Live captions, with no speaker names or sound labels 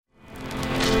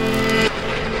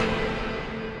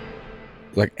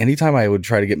like anytime I would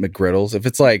try to get McGriddles, if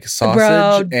it's like sausage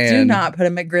Bro, and do not put a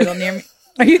McGriddle near me.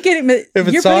 Are you kidding me?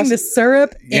 You're putting the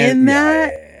syrup in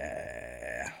that?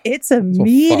 It's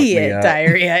immediate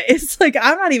diarrhea. It's like,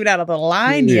 I'm not even out of the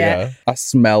line yet. I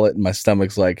smell it and my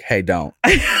stomach's like, hey, don't.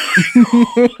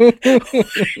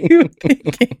 You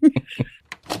thinking?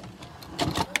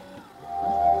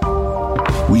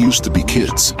 We used to be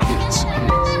kids.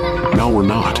 Now we're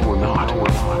not.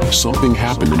 Something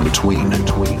happened in between.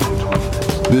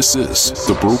 This is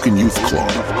the Broken Youth Club.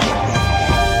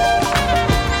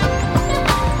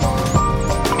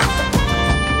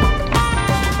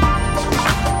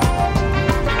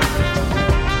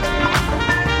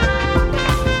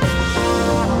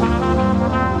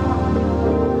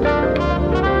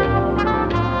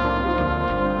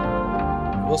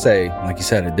 I will say, like you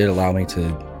said, it did allow me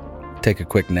to take a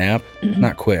quick nap.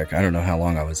 Not quick. I don't know how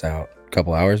long I was out. A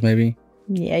couple hours, maybe.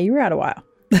 Yeah, you were out a while.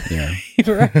 Yeah.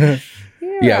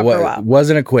 It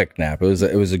wasn't a quick nap. It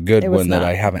was a good one that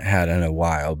I haven't had in a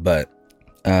while. But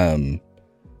I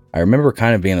remember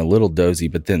kind of being a little dozy.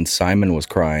 But then Simon was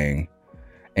crying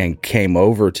and came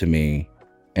over to me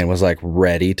and was like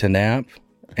ready to nap.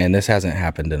 And this hasn't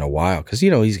happened in a while because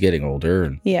he's getting older.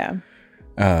 And, yeah.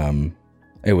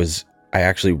 It was.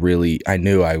 I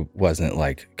knew I wasn't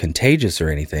like contagious or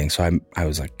anything. So I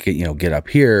was like, get up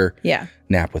here,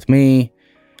 nap with me,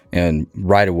 and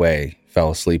right away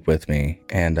fell asleep with me.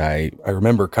 And I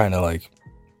remember kind of like,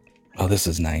 oh, this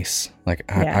is nice. Like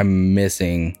I'm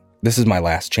missing, this is my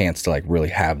last chance to like really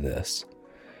have this.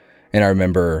 And I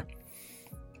remember,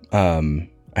 I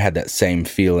had that same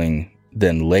feeling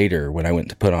then later when I went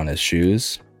to put on his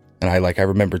shoes. And I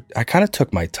remember I kind of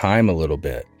took my time a little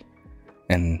bit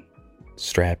and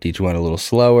strapped each one a little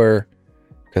slower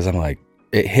because I'm like,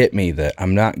 it hit me that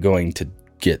I'm not going to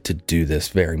get to do this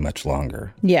very much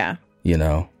longer. Yeah. And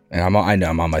I know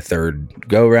I'm on my third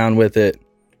go round with it.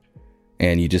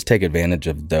 And you just take advantage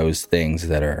of those things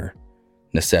that are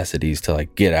necessities to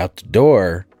like get out the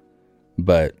door.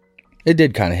 But it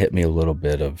did kind of hit me a little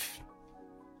bit of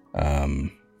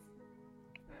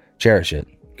cherish it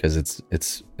because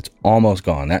it's almost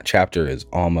gone. That chapter is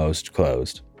almost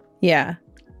closed. Yeah.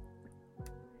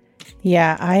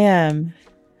 Yeah,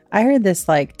 I heard this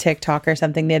like TikTok or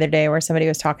something the other day where somebody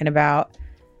was talking about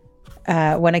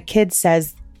when a kid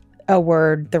says a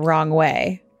word the wrong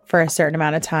way for a certain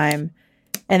amount of time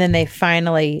and then they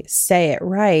finally say it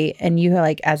right and you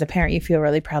like as a parent you feel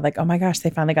really proud like, oh my gosh,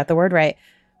 they finally got the word right.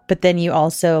 But then you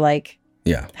also like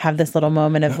have this little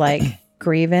moment of like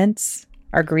grievance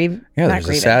or grieve. Yeah, there's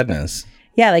a sadness.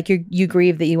 Yeah, like you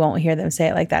grieve that you won't hear them say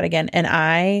it like that again.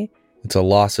 And it's a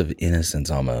loss of innocence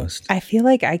almost. I feel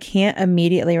like I can't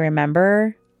immediately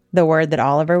remember the word that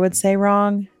Oliver would say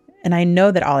wrong. And I know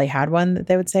that Ollie had one that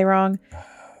they would say wrong.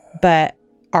 But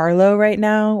Arlo right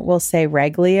now will say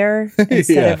regular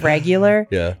instead of regular.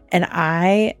 Yeah. And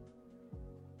I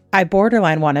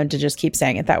borderline want him to just keep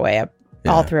saying it that way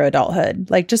all through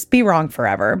adulthood. Like just be wrong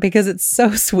forever because it's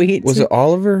so sweet. Was it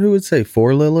Oliver who would say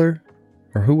four-liller?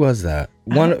 Or who was that?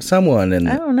 Someone. And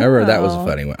I don't know. I remember that was a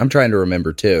funny one. I'm trying to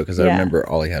remember too, because I remember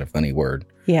Ollie had a funny word.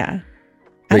 Yeah.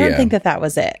 I don't think that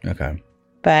was it. Okay.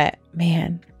 But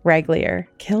man, regular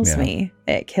kills me.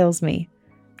 It kills me.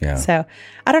 Yeah. So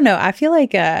I don't know. I feel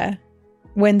like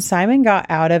when Simon got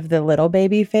out of the little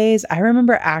baby phase, I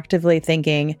remember actively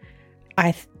thinking,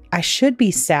 I should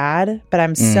be sad, but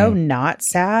I'm so not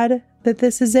sad that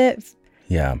this is it.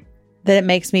 Yeah. That it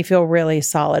makes me feel really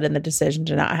solid in the decision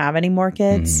to not have any more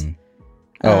kids.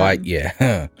 Like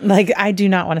I do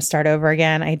not want to start over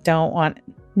again. I don't want,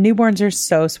 newborns are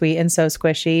so sweet and so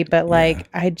squishy, but like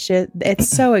it's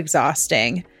so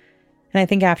exhausting. And I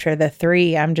think after the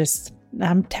 3, I'm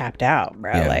tapped out,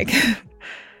 bro. Yeah. Like,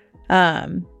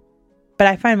 but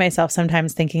I find myself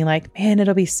sometimes thinking like, man,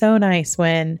 it'll be so nice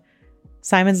when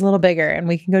Simon's a little bigger and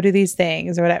we can go do these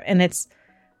things or whatever. And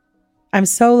I'm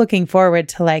so looking forward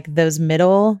to like those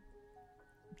middle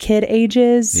kid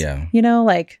ages,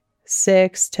 like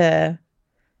 6 to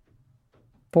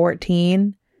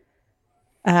 14.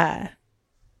 But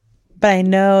I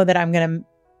know that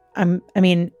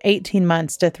 18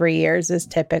 months to 3 years is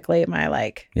typically my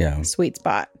like sweet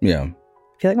spot. Yeah. I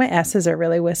feel like my S's are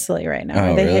really whistly right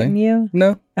now. Are they hitting you?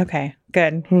 No. Okay,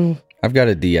 good. I've got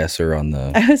a de-esser on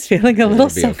the... I was feeling a little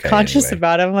self-conscious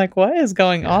about it. I'm like, what is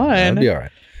going on? It'll be all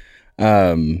right.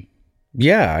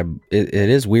 It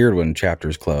is weird when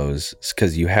chapters close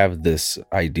because you have this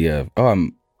idea of,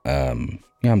 I'm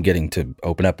getting to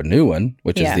open up a new one,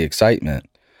 which is the excitement.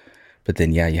 But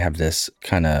then, you have this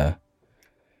kind of,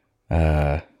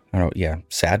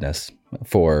 sadness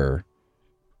for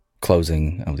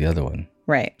closing of the other one.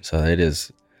 Right. So it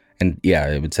is, And yeah,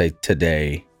 I would say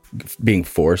today, being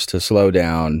forced to slow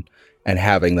down and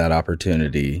having that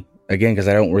opportunity again, because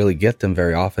I don't really get them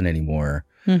very often anymore,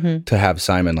 to have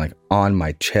Simon like on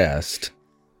my chest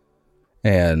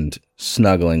and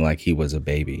snuggling like he was a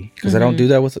baby, because I don't do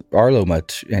that with Arlo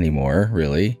much anymore,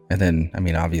 really. And then, I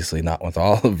mean, obviously not with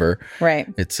Oliver. Right.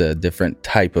 It's a different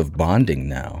type of bonding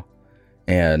now.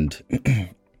 And,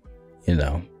 you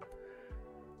know,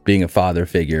 being a father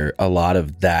figure, a lot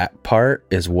of that part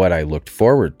is what I looked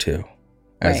forward to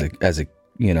as a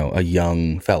you know, a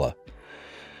young fella.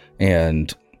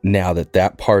 And now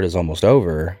that part is almost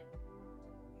over,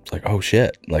 it's like, oh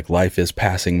shit, like life is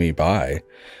passing me by.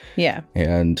 Yeah.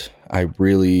 And I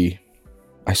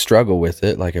struggle with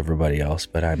it like everybody else,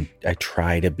 but I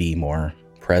try to be more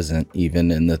present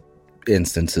even in the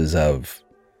instances of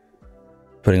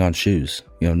putting on shoes.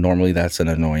 You know, normally that's an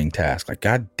annoying task. Like,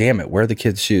 God damn it, where are the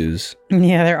kids' shoes?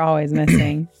 Yeah, they're always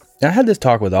missing. And I had this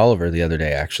talk with Oliver the other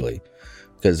day, actually,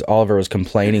 because Oliver was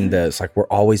complaining that it's like we're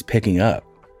always picking up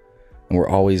and we're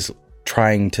always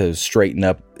trying to straighten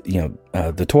up, you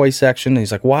know, the toy section. And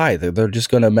he's like, why? They're just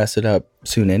going to mess it up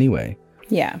soon anyway.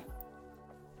 Yeah.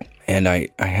 And I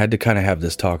had to kind of have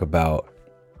this talk about,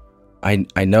 I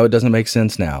know it doesn't make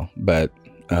sense now, but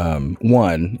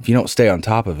one, if you don't stay on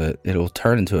top of it, it'll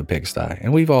turn into a pigsty.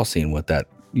 And we've all seen what that,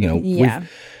 you know, we've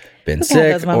been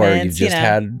sick, or you just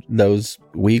had those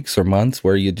weeks or months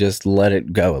where you just let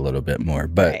it go a little bit more.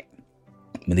 But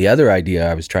the other idea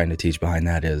I was trying to teach behind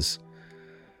that is,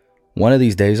 one of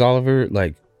these days, Oliver,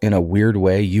 like in a weird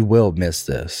way, you will miss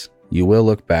this. You will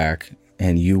look back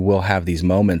and you will have these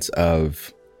moments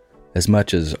of, as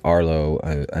much as Arlo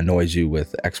annoys you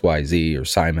with XYZ or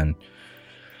Simon,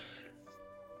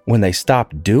 when they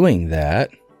stop doing that,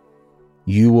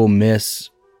 you will miss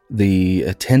the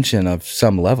attention of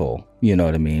some level. You know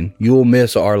what I mean? You will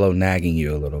miss Arlo nagging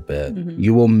you a little bit.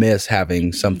 You will miss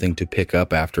having something to pick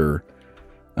up after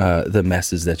the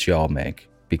messes that y'all make,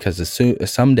 because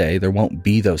someday there won't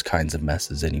be those kinds of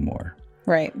messes anymore.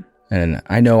 Right. And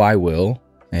I know I will,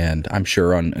 and I'm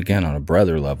sure on a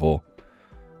brother level,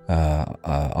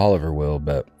 Oliver will.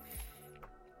 But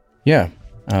yeah,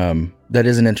 that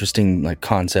is an interesting like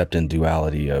concept and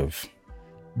duality of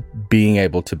being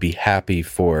able to be happy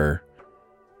for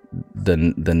the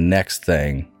next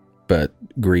thing, but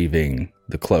grieving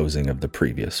the closing of the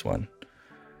previous one.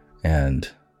 And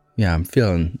yeah, I'm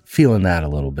feeling that a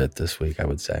little bit this week, I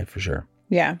would say, for sure.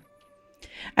 Yeah.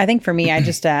 I think for me, I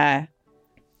just,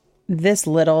 this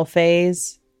little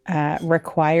phase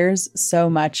requires so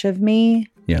much of me.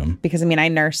 Yeah. Because, I mean, I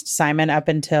nursed Simon up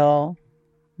until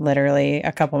literally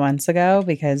a couple months ago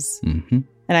because, and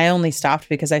I only stopped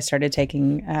because I started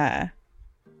taking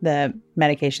the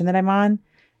medication that I'm on.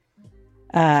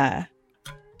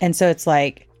 And so it's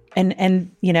like,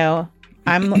 and you know,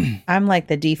 I'm like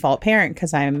the default parent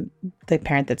because I'm the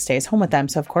parent that stays home with them.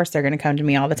 So of course they're going to come to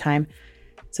me all the time.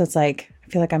 So it's like, I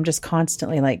feel like I'm just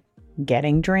constantly like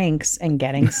getting drinks and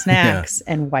getting snacks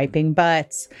and wiping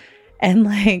butts. And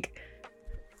like,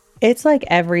 it's like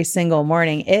every single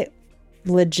morning, it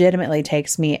legitimately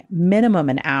takes me minimum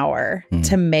an hour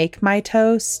to make my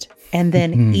toast and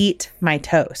then eat my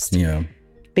toast. Yeah.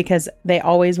 Because they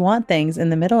always want things in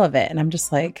the middle of it. And I'm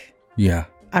just like, yeah,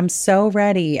 I'm so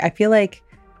ready. I feel like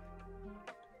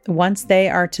once they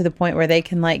are to the point where they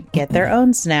can like get their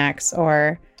own snacks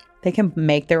or they can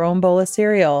make their own bowl of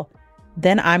cereal,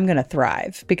 then I'm going to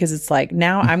thrive, because it's like,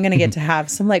 now I'm going to get to have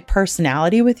some like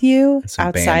personality with you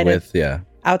outside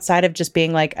of just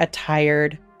being like a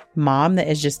tired mom that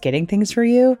is just getting things for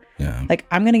you. Yeah. Like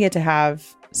I'm going to get to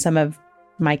have some of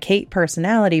my Kate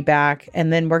personality back,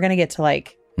 and then we're going to get to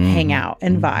like hang out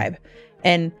and vibe.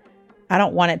 And I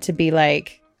don't want it to be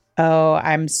like, oh,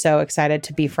 I'm so excited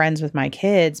to be friends with my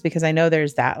kids, because I know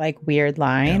there's that like weird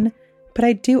line. Yeah. But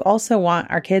I do also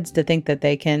want our kids to think that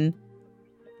they can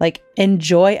like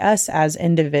enjoy us as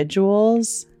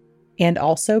individuals and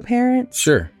also parents.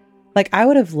 Sure. Like I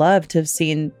would have loved to have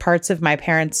seen parts of my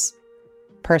parents'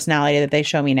 personality that they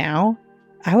show me now.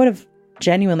 I would have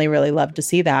genuinely really loved to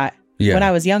see that when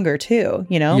I was younger too.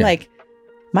 You know, like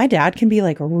my dad can be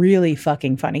like really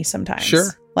fucking funny sometimes. Sure.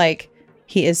 Like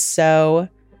he is so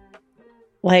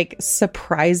like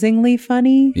surprisingly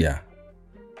funny. Yeah.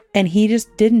 And he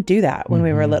just didn't do that when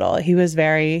we were little. He was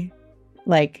very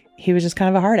like, he was just kind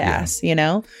of a hard ass, you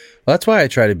know? Well, that's why I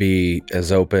try to be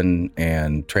as open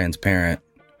and transparent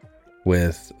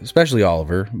with, especially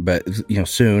Oliver, but you know,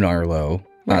 soon Arlo,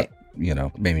 right. You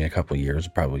know, maybe in a couple of years,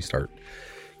 probably start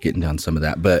getting down some of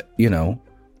that. But, you know,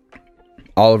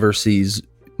 Oliver sees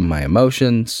my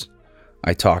emotions.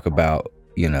 I talk about,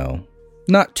 you know,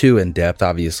 not too in depth,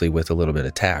 obviously, with a little bit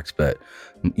of tact, but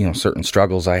certain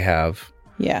struggles I have.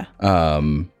 Yeah.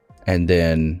 And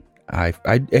then I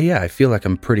feel like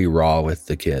I'm pretty raw with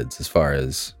the kids as far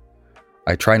as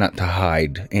I try not to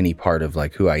hide any part of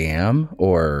like who I am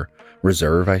or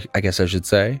reserve, I guess I should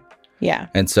say. Yeah.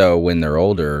 And so when they're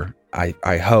older,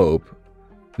 I hope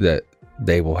that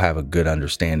they will have a good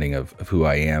understanding of who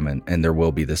I am. And there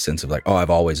will be this sense of like, oh, I've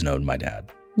always known my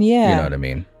dad. Yeah. You know what I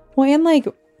mean? Well, and like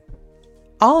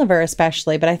Oliver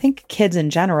especially, but I think kids in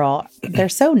general, they're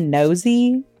so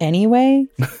nosy anyway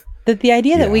that the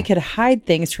idea that we could hide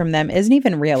things from them isn't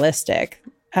even realistic.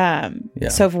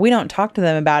 So if we don't talk to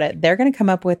them about it, they're going to come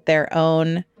up with their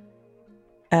own,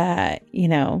 their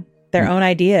own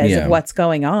ideas of what's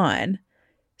going on.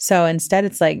 So instead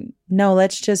it's like, no,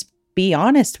 let's just be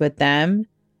honest with them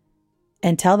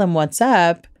and tell them what's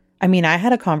up. I mean, I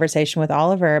had a conversation with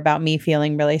Oliver about me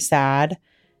feeling really sad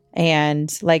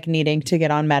and like needing to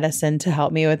get on medicine to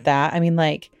help me with that. I mean,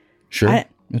 like, sure.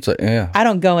 It's like, I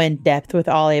don't go in depth with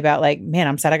Ollie about like, man,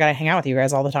 I'm sad I got to hang out with you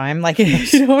guys all the time. Like,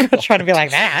 I'm not trying to be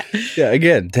like that. Yeah.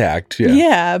 Again, tact. Yeah.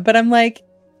 Yeah. But I'm like,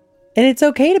 and it's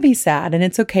okay to be sad and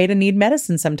it's okay to need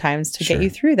medicine sometimes to get you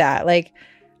through that. Like,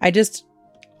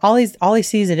 Ollie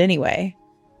sees it anyway.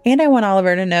 And I want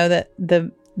Oliver to know that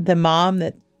the mom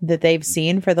that they've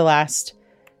seen for the last,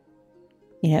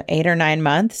 8 or 9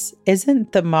 months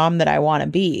isn't the mom that I want to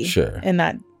be. Sure. And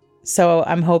that, so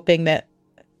I'm hoping that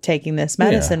taking this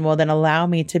medicine will then allow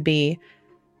me to be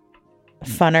a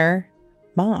funner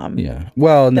mom. Yeah.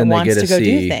 Well, and then they get to go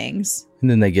see do things. And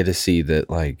then they get to see that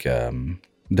like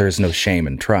there's no shame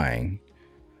in trying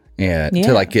and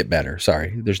to like get better.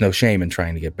 Sorry. There's no shame in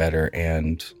trying to get better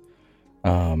and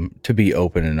to be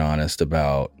open and honest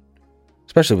about,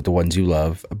 especially with the ones you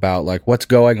love, about like what's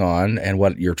going on and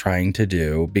what you're trying to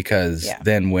do. Because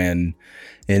then when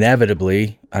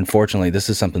inevitably, unfortunately, this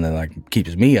is something that like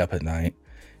keeps me up at night,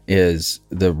 is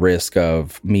the risk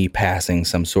of me passing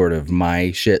some sort of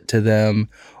my shit to them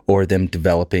or them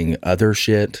developing other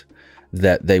shit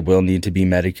that they will need to be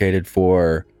medicated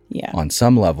for on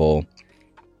some level.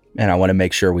 And I want to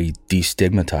make sure we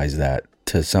destigmatize that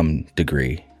to some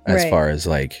degree as far as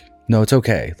like, no, it's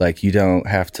okay. Like you don't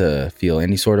have to feel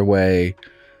any sort of way.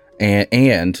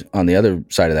 And on the other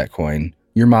side of that coin,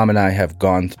 your mom and I have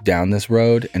gone down this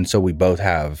road. And so we both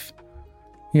have,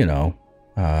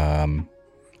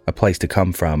 a place to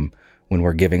come from when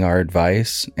we're giving our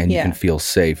advice, and you can feel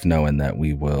safe knowing that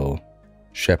we will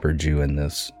shepherd you in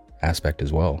this aspect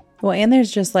as well. Well, and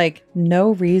there's just like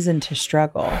no reason to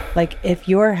struggle. Like if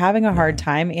you're having a hard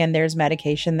time and there's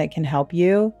medication that can help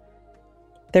you,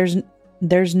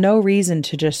 there's no reason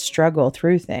to just struggle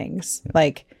through things.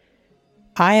 Like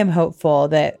I am hopeful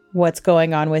that what's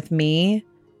going on with me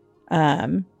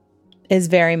is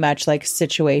very much like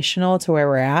situational to where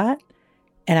we're at.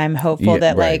 And I'm hopeful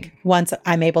that like once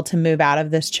I'm able to move out of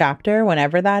this chapter,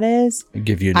 whenever that is,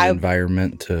 give you an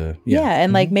environment to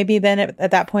and like maybe then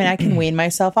at that point I can wean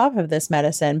myself off of this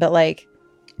medicine. But like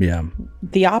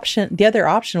the other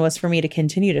option was for me to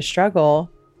continue to struggle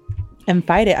and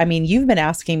fight it. I mean, you've been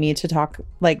asking me to talk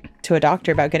like to a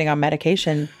doctor about getting on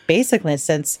medication basically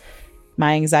since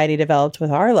my anxiety developed with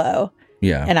Arlo.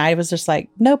 Yeah. And I was just like,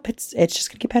 nope, it's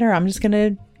just gonna get better. I'm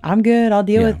good. I'll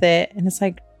deal with it. And it's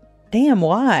like, damn,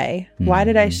 why? Why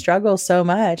did I struggle so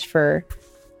much for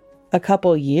a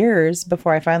couple years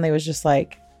before I finally was just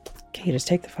like, okay, just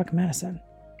take the fucking medicine.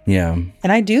 Yeah.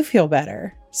 And I do feel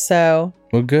better. So.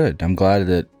 Well, good. I'm glad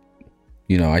that,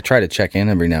 I try to check in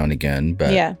every now and again,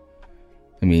 but I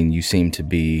mean, you seem to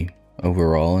be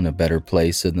overall in a better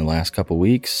place in the last couple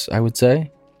weeks, I would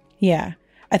say. Yeah.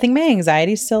 I think my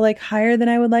anxiety is still like higher than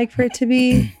I would like for it to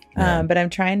be. But I'm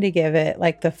trying to give it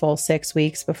like the full 6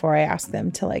 weeks before I ask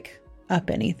them to like up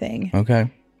anything.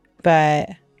 Okay.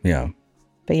 But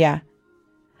yeah,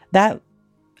 that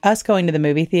us going to the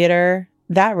movie theater,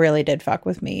 that really did fuck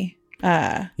with me.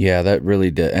 Yeah, that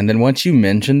really did. And then once you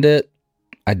mentioned it,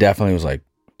 I definitely was like,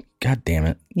 God damn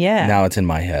it. Yeah. Now it's in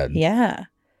my head. Yeah.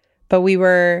 But we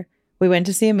went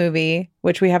to see a movie,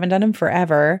 which we haven't done in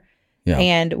forever. Yeah.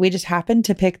 And we just happened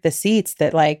to pick the seats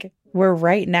that like were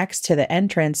right next to the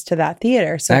entrance to that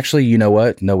theater. So actually, you know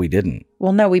what? No, we didn't.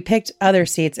 Well, no, we picked other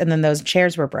seats and then those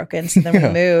chairs were broken. So then we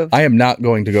moved. I am not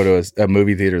going to go to a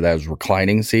movie theater that has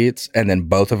reclining seats and then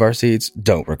both of our seats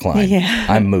don't recline. Yeah.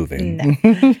 I'm moving.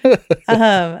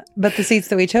 No. But the seats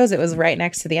that we chose, it was right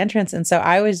next to the entrance. And so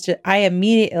I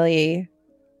immediately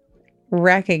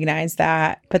recognized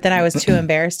that, but then I was too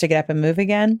embarrassed to get up and move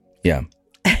again. Yeah.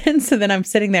 And so then I'm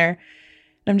sitting there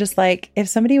and I'm just like, if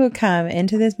somebody would come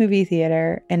into this movie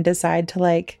theater and decide to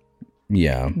like,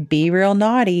 be real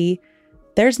naughty,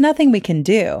 there's nothing we can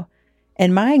do.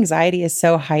 And my anxiety is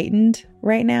so heightened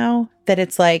right now that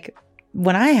it's like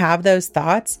when I have those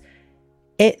thoughts,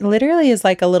 it literally is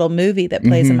like a little movie that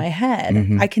plays in my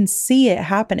head. I can see it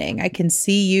happening. I can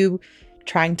see you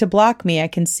trying to block me. I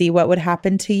can see what would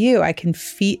happen to you. I can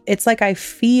feel, it's like I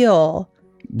feel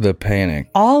the panic,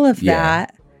 all of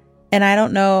that. And I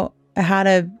don't know how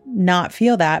to not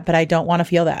feel that, but I don't want to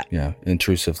feel that. Yeah.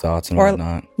 Intrusive thoughts and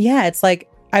whatnot. Yeah. It's like,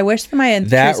 I wish that my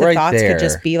intrusive thoughts could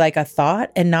just be like a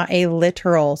thought and not a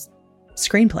literal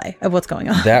screenplay of what's going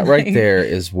on. That right there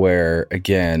is where,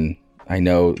 again, I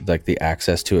know like the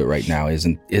access to it right now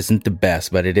isn't the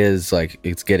best, but it is like,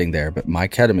 it's getting there. But my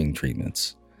ketamine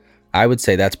treatments, I would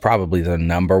say that's probably the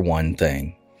number one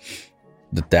thing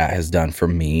that has done for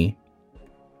me,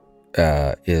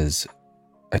 is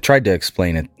I tried to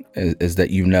explain it is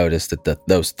that you notice that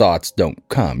those thoughts don't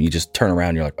come. You just turn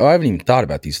around, you're like, oh, I haven't even thought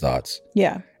about these thoughts.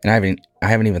 Yeah. And I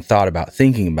haven't even thought about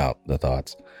thinking about the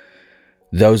thoughts.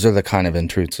 Those are the kind of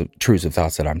intrusive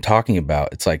thoughts that I'm talking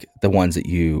about. It's like the ones that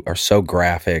you are so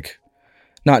graphic.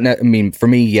 I mean, for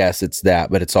me, yes, it's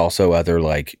that, but it's also other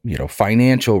like,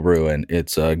 financial ruin.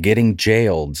 It's getting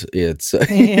jailed. It's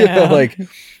like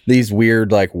these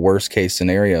weird, like worst case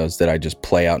scenarios that I just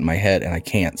play out in my head, and I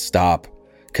can't stop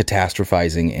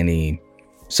catastrophizing any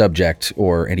subject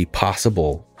or any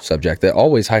possible subject that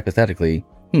always hypothetically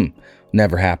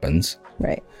never happens.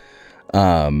 Right.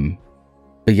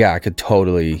 But yeah, I could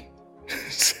totally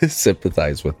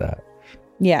sympathize with that.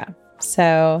 Yeah.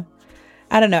 So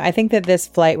I don't know. I think that this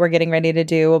flight we're getting ready to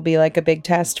do will be like a big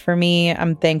test for me.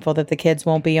 I'm thankful that the kids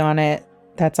won't be on it.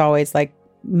 That's always like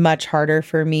much harder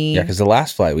for me. Yeah, because the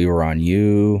last flight we were on,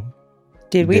 you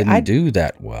didn't do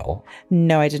that well.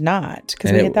 No, I did not.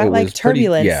 Because we had that like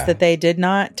turbulence that they did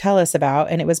not tell us about.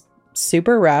 And it was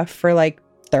super rough for like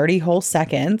 30 whole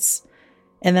seconds.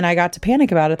 And then I got to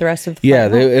panic about it the rest of the flight.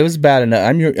 Yeah, it was bad enough.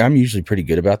 I'm usually pretty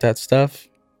good about that stuff.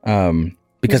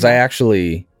 Because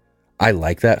I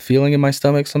like that feeling in my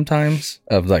stomach sometimes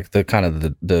of like the kind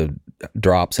of the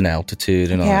drops in altitude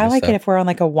and all that. Yeah, I like stuff. it if we're on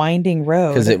like a winding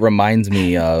road. Because it reminds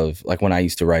me of like when I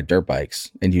used to ride dirt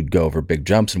bikes and you'd go over big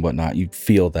jumps and whatnot. You'd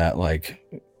feel that like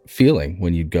feeling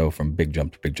when you'd go from big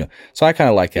jump to big jump. So I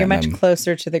kind of like it. You're much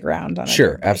closer to the ground on it.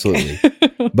 Sure, absolutely.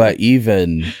 But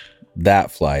even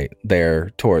that flight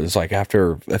there towards like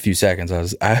after a few seconds,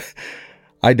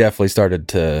 I definitely started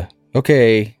to,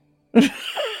 okay.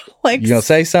 Like, you gonna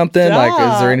say something? Stop.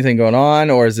 Like, is there anything going on,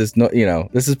 or is this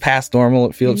this is past normal?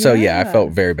 It feels so. Yeah, I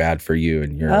felt very bad for you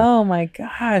and your. Oh my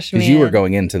gosh, because you were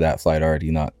going into that flight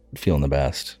already not feeling the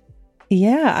best.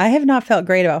 Yeah, I have not felt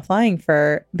great about flying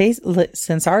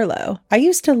since Arlo. I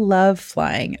used to love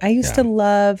flying. I used to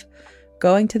love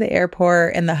going to the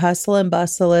airport and the hustle and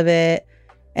bustle of it,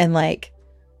 and like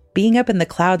being up in the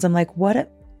clouds. I'm like,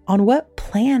 on what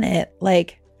planet?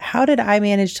 Like, how did I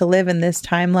manage to live in this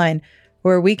timeline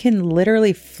where we can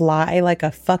literally fly like a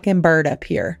fucking bird up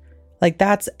here? Like,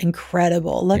 that's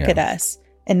incredible. Look at us.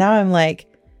 And now I'm like,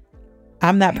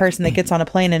 I'm that person that gets on a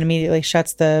plane and immediately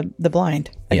shuts the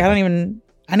blind. Like,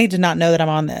 I need to not know that I'm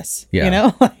on this.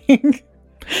 Yeah.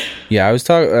 Yeah, I was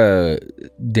Dan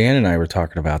and I were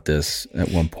talking about this at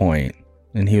one point,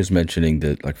 and he was mentioning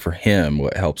that like for him,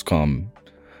 what helps calm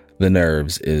the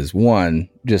nerves is one,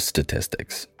 just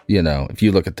statistics. If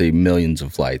you look at the millions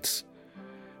of flights,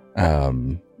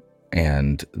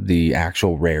 and the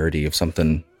actual rarity of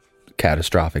something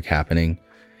catastrophic happening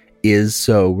is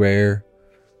so rare,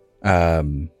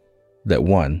 that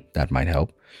one, that might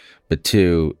help. But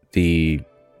two,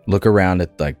 look around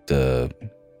at like the,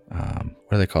 what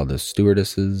are they called? The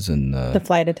stewardesses and the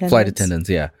flight attendants. Flight attendants,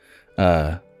 yeah.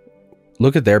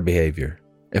 Look at their behavior.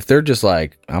 If they're just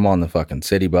like, I'm on the fucking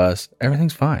city bus,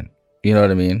 everything's fine. You know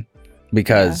what I mean?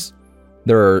 Because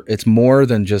it's more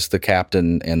than just the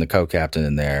captain and the co-captain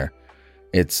in there.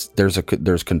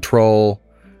 There's control.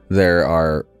 There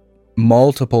are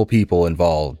multiple people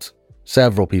involved,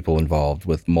 several people involved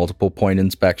with multiple point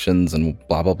inspections and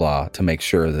blah, blah, blah to make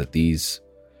sure that these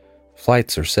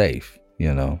flights are safe,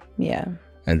 Yeah.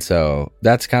 And so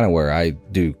that's kind of where I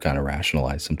do kind of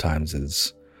rationalize sometimes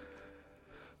is,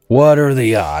 what are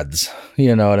the odds?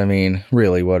 You know what I mean?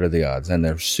 Really, what are the odds? And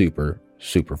they're super,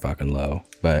 super fucking low.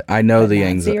 But I know the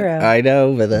anxiety. I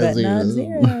know, but that's not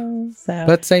zero. So,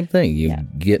 but same thing. You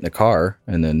get in a car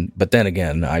but then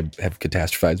again, I have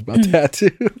catastrophized about that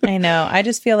too. I know. I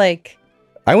just feel like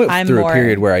I went through a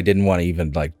period where I didn't want to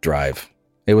even like drive.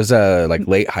 It was like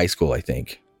late high school, I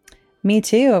think. Me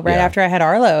too. Right after I had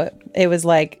Arlo, it was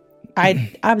like,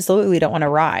 I absolutely don't want to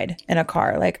ride in a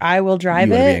car. Like, I will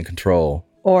drive it. You want to be in control.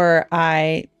 Or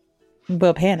I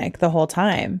will panic the whole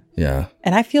time. Yeah.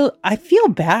 And I feel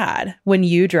bad when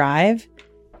you drive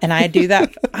and I do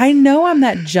that. I know I'm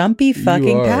that jumpy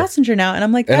fucking passenger now. And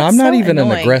I'm like, and I'm not so even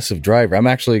annoying. an aggressive driver. I'm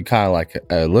actually kind of like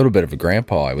a little bit of a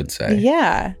grandpa, I would say.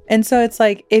 Yeah. And so it's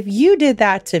like, if you did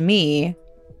that to me,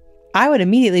 I would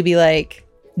immediately be like,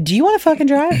 do you want to fucking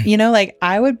drive? You know, like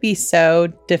I would be so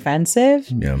defensive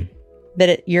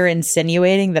that you're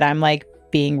insinuating that I'm like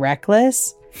being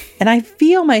reckless. And I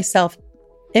feel myself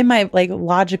in my like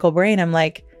logical brain. I'm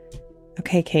like,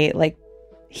 okay, Kate, like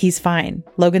he's fine.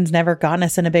 Logan's never gotten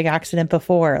us in a big accident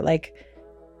before. Like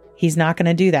he's not going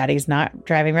to do that. He's not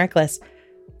driving reckless.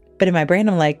 But in my brain,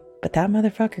 I'm like, but that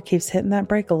motherfucker keeps hitting that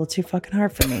brake a little too fucking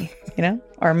hard for me, you know?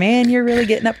 Or man, you're really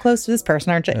getting up close to this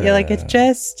person, aren't you? You're like, it's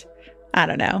just, I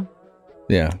don't know.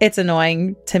 Yeah. It's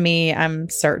annoying to me. I'm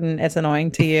certain it's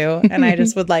annoying to you. And I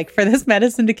just would like for this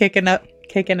medicine to kick in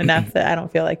enough that I don't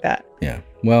feel like that. Yeah.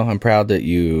 Well, I'm proud that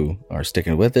you are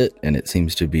sticking with it, and it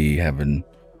seems to be having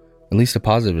at least a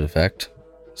positive effect.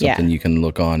 Something you can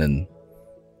look on and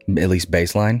at least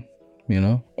baseline, you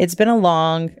know? It's been a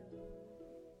long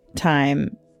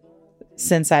time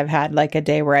since I've had like a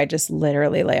day where I just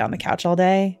literally lay on the couch all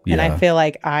day. Yeah. And I feel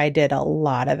like I did a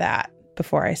lot of that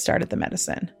before I started the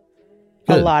medicine.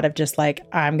 Good. A lot of just like,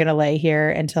 I'm going to lay here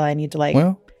until I need to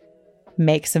like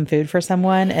make some food for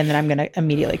someone. And then I'm going to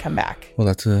immediately come back. Well,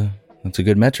 that's a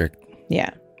good metric.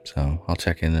 Yeah. So I'll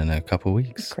check in a couple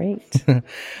weeks. Great.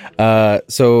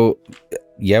 So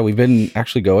yeah, we've been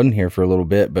actually going here for a little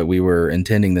bit, but we were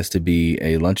intending this to be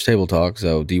a lunch table talk.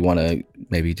 So do you want to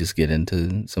maybe just get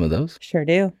into some of those? Sure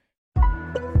do.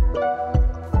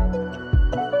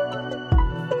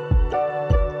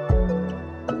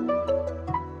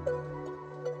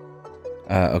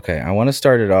 Okay, I want to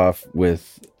start it off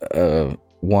with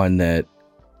one that,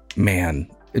 man,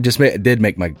 it did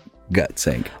make my gut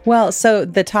sink. Well, so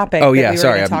the topic. Oh yeah,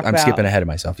 sorry, I'm skipping ahead of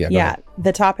myself. Yeah,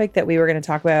 the topic that we were going to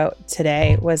talk about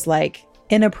today was like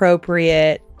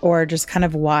inappropriate or just kind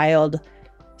of wild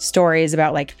stories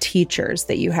about like teachers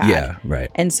that you had. Yeah, right.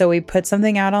 And so we put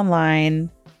something out online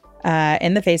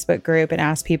in the Facebook group and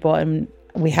asked people, and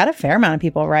we had a fair amount of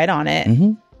people write on it.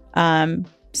 Mm-hmm.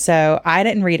 So I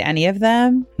didn't read any of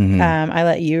them. Mm-hmm. I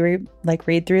let you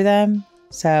read through them.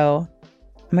 So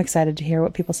I'm excited to hear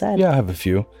what people said. Yeah, I have a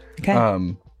few. Okay.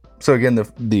 So again,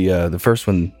 the first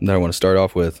one that I want to start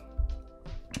off with,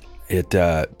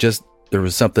 there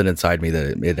was something inside me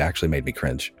that it actually made me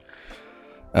cringe.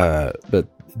 But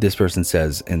this person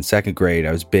says, in second grade,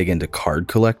 I was big into card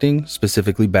collecting,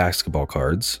 specifically basketball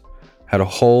cards. Had a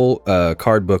whole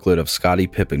card booklet of Scottie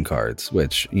Pippen cards,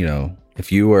 which, you know,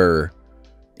 if you were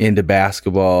into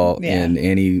basketball in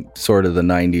any sort of the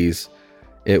 90s,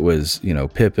 it was, you know,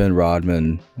 Pippen,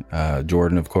 Rodman,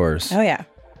 Jordan, of course. Oh, yeah.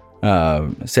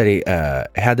 Said he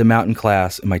had them out in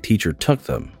class, and my teacher took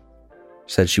them.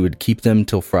 Said she would keep them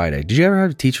till Friday. Did you ever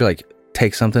have a teacher like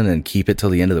take something and keep it till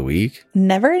the end of the week?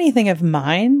 Never anything of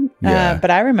mine. But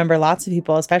I remember lots of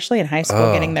people, especially in high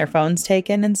school, getting their phones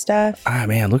taken and stuff. Ah,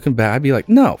 man, looking back, I'd be like,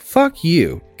 no, fuck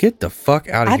you. Get the fuck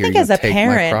out of here. I think as a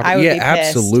parent, I would be pissed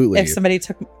absolutely. If somebody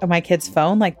took my kid's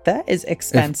phone, like that is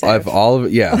expensive. If all of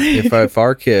it, yeah. if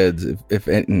our kids,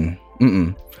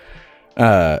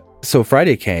 so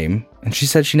Friday came and she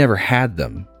said she never had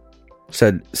them.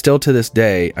 Said, still to this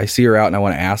day, I see her out and I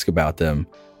want to ask about them.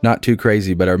 Not too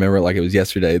crazy, but I remember it like it was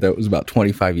yesterday. That was about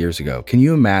 25 years ago. Can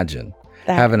you imagine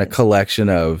having a collection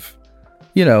of,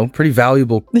 you know, pretty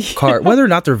valuable cards, whether or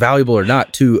not they're valuable or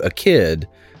not to a kid?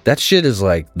 That shit is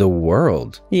like the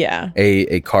world. Yeah.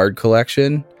 A card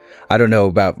collection. I don't know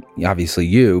about obviously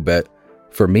you, but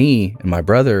for me and my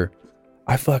brother,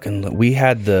 we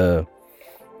had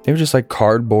they were just like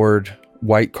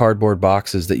white cardboard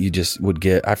boxes that you just would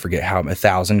get, I forget how,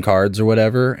 1,000 cards or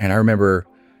whatever. And I remember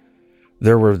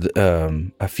there were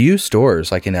a few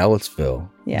stores like in Ellettsville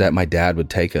that my dad would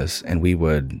take us, and we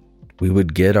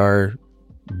would get our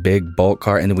big bulk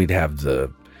card, and then we'd have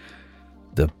the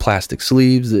plastic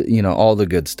sleeves, you know, all the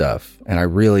good stuff. And I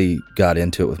really got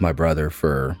into it with my brother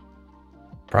for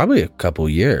probably a couple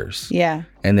years. Yeah.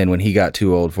 And then when he got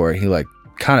too old for it, he like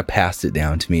kind of passed it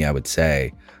down to me, I would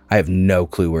say. I have no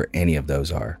clue where any of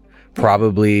those are.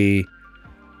 Probably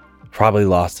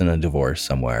lost in a divorce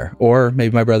somewhere. Or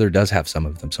maybe my brother does have some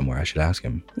of them somewhere. I should ask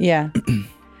him. Yeah.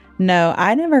 No,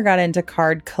 I never got into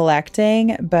card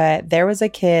collecting, but there was a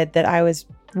kid that I was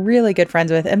really good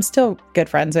friends with. I'm still good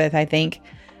friends with, I think,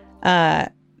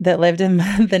 that lived in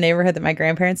the neighborhood that my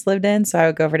grandparents lived in. So I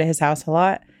would go over to his house a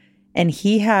lot. And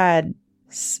he had,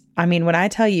 I mean, when I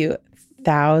tell you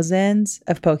thousands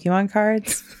of Pokemon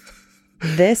cards,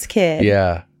 this kid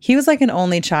he was like an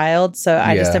only child. So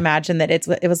I just imagine that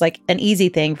it was like an easy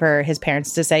thing for his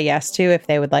parents to say yes to. If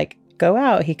they would like go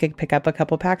out, he could pick up a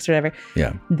couple packs or whatever.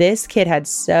 Yeah. This kid had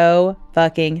so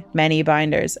fucking many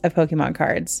binders of Pokemon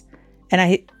cards.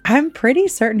 And I'm pretty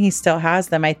certain he still has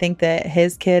them. I think that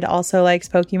his kid also likes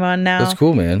Pokemon now. That's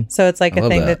cool, man. So it's like a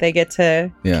thing that they get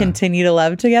to continue to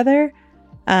love together.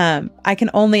 I can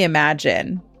only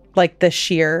imagine like the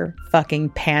sheer fucking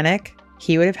panic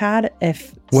he would have had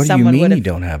if someone would have, you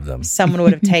don't have them? Someone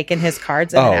would have taken his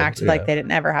cards and acted like they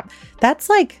didn't ever have. That's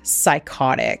like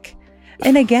psychotic.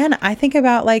 And again, I think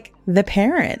about like the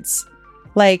parents.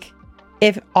 Like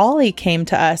if Ollie came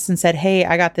to us and said, "Hey,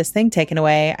 I got this thing taken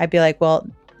away," I'd be like, "Well,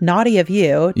 naughty of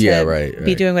you to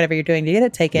be doing whatever you're doing to get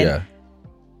it taken. Yeah.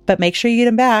 But make sure you get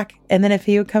him back." And then if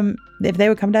they would come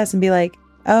to us and be like,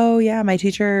 "Oh yeah, my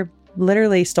teacher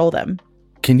literally stole them."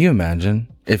 Can you imagine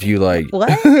if you like,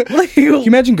 what? Can you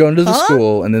imagine going to the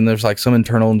school and then there's like some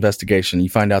internal investigation. You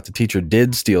find out the teacher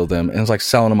did steal them and it's like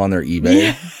selling them on their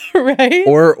eBay. Right.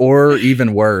 Or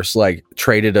even worse, like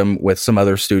traded them with some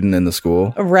other student in the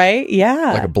school. Right.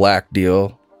 Yeah. Like a black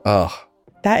deal. Oh,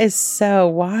 that is so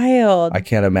wild. I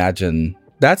can't imagine.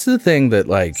 That's the thing that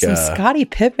like some Scottie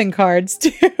Pippen cards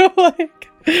too. Like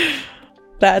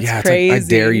that's crazy. Like, I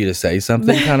dare you to say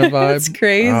something kind of vibe. That's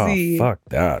crazy. Oh, fuck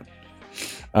that.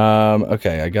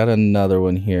 Okay, I got another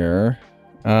one here.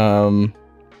 So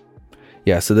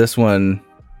this one,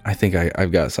 I think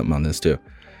I've got something on this too.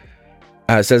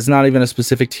 It says not even a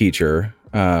specific teacher,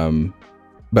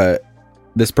 but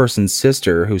this person's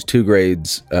sister, who's 2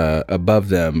 grades above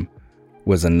them,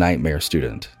 was a nightmare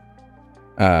student.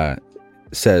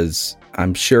 Says,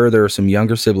 "I'm sure there are some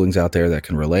younger siblings out there that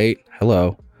can relate.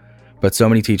 Hello. But so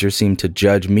many teachers seem to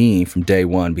judge me from day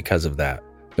one because of that.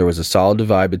 There was a solid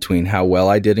divide between how well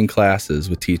I did in classes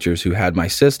with teachers who had my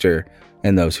sister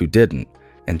and those who didn't.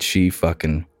 And she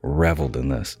fucking reveled in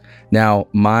this." Now,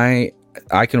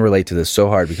 I can relate to this so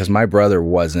hard because my brother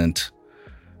wasn't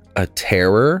a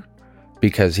terror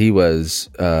because he was,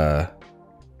 I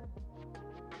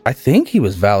think he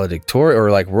was valedictorian or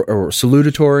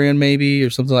salutatorian maybe or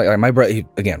something like that. My brother,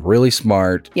 again, really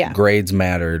smart. Yeah. Grades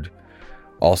mattered.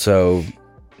 Also,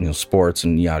 sports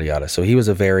and yada yada. So he was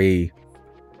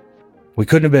we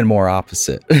couldn't have been more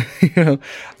opposite.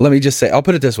 Let me just say, I'll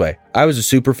put it this way. I was a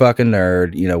super fucking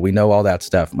nerd. We know all that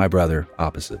stuff. My brother,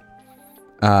 opposite.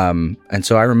 And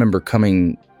so I remember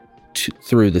coming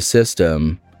through the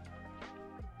system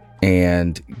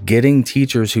and getting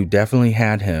teachers who definitely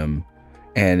had him.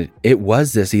 And it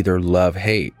was this either love,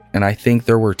 hate. And I think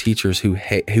there were teachers who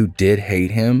did hate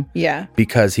him. Yeah.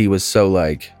 Because he was so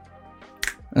like,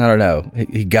 I don't know.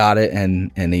 He got it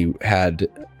and he had,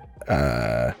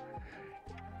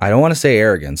 I don't want to say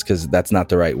arrogance because that's not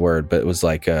the right word, but it was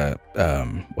like,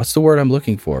 what's the word I'm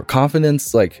looking for?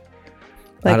 Confidence, like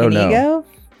I don't know. Ego?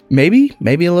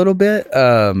 Maybe a little bit.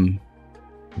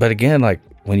 But again, like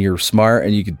when you're smart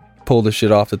and you could pull the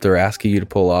shit off that they're asking you to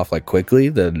pull off like quickly,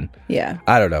 then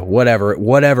I don't know, whatever it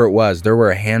was, there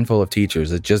were a handful of teachers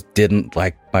that just didn't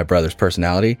like my brother's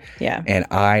personality. Yeah. And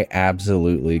I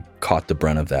absolutely caught the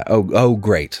brunt of that. Oh,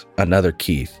 great. Another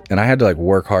Keith. And I had to like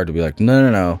work hard to be like,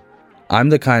 no. I'm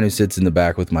the kind who sits in the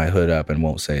back with my hood up and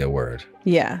won't say a word.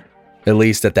 Yeah. At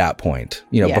least at that point.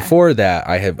 Before that,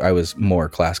 I was more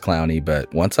class clowny,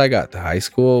 but once I got to high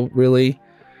school, really,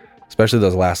 especially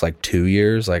those last like 2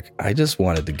 years, like I just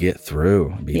wanted to get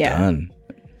through and be done.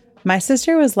 My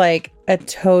sister was like a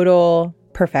total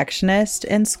perfectionist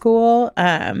in school.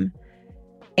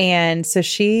 And so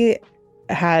she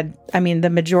had, the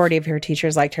majority of her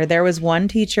teachers liked her. There was one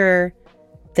teacher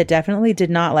that definitely did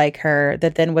not like her,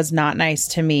 that then was not nice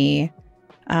to me.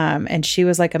 And she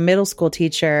was like a middle school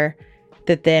teacher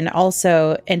that then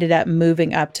also ended up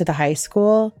moving up to the high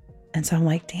school. And so I'm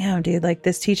like, damn, dude, like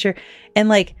this teacher. And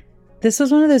like, this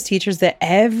was one of those teachers that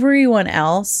everyone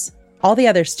else, all the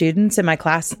other students in my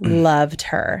class loved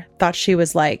her. Thought she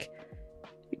was like,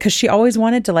 because she always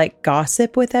wanted to like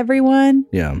gossip with everyone.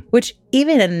 Yeah. Which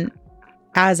even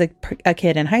as a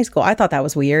kid in high school, I thought that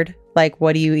was weird. Like,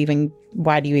 why do you even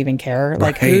care?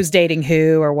 Like, who's dating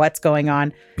who or what's going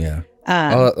on? Yeah.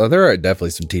 There are definitely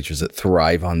some teachers that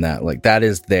thrive on that. Like, that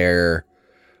is their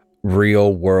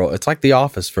real world. It's like The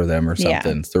Office for them or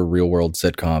something. Yeah. It's their real world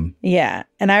sitcom. Yeah.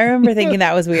 And I remember thinking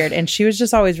that was weird. And she was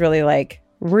just always really like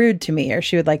rude to me, or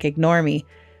she would like ignore me.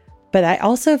 But I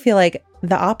also feel like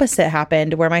the opposite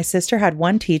happened where my sister had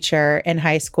one teacher in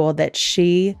high school that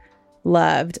she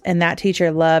loved, and that teacher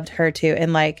loved her too.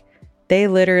 And like, they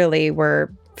literally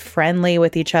were friendly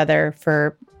with each other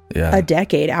for a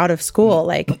decade out of school.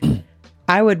 Like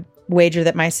I would wager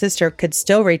that my sister could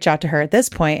still reach out to her at this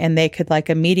point and they could like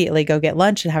immediately go get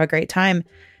lunch and have a great time.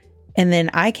 And then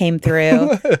I came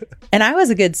through and I was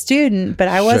a good student, but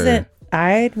I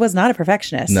was not a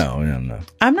perfectionist. No.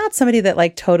 I'm not somebody that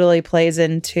like totally plays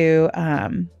into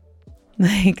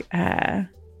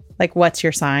like what's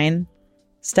your sign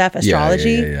stuff,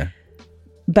 astrology. Yeah.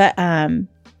 But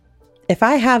if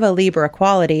I have a Libra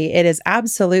quality, it is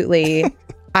absolutely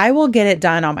I will get it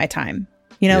done on my time.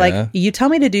 You know, like you tell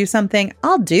me to do something,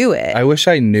 I'll do it. I wish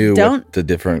I knew what the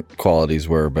different qualities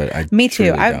were, but I Me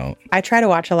too. don't. I try to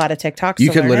watch a lot of TikToks.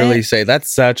 You could literally say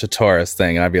that's such a Taurus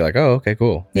thing, and I'd be like, oh, okay,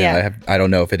 cool. Yeah. I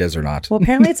don't know if it is or not. Well,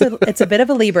 apparently it's a bit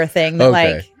of a Libra thing. That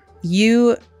like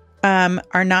you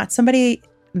are not somebody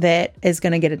that is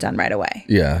going to get it done right away.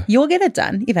 Yeah. You'll get it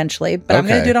done eventually, but I'm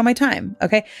going to do it on my time.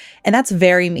 Okay. And that's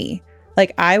very me.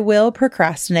 Like I will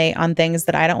procrastinate on things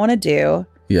that I don't want to do.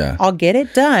 Yeah. I'll get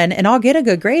it done and I'll get a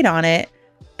good grade on it,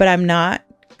 but I'm not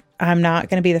going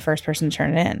to be the first person to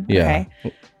turn it in. Yeah.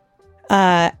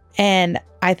 Okay. And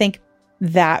I think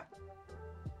that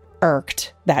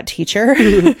irked that teacher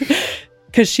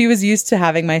because she was used to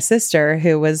having my sister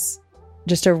who was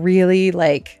just a really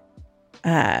like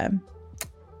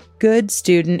good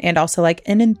student and also like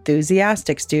an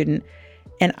enthusiastic student.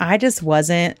 And I just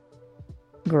wasn't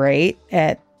great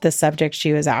at the subject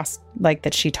she was asked, like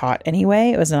that she taught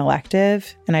anyway. It was an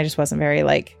elective and I just wasn't very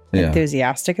like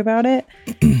enthusiastic about it.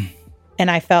 And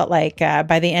I felt like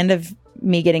by the end of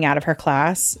me getting out of her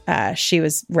class, she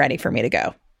was ready for me to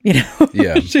go, you know?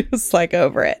 Yeah. She was like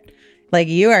over it. Like,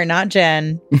 you are not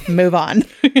Jen, move on.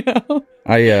 You know?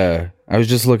 I was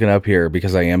just looking up here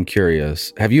because I am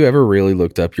curious. Have you ever really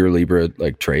looked up your Libra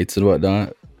like traits and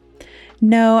whatnot?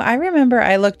 No, I remember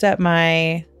I looked up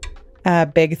my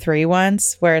big three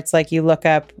once where it's like you look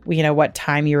up, you know, what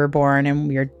time you were born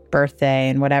and your birthday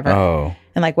and whatever. Oh.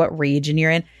 And like what region you're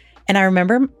in. And I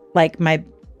remember like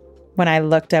when I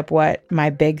looked up what my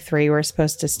big three were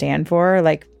supposed to stand for,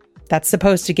 like that's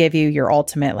supposed to give you your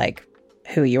ultimate like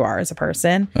who you are as a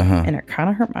person. And it kind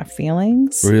of hurt my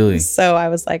feelings. Really? So I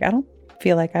was like, I don't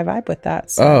feel like I vibe with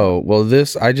that. So. Oh, well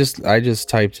I just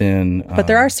typed in. But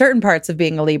there are certain parts of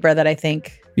being a Libra that I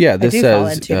think this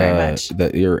says very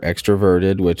that you're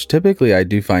extroverted, which typically I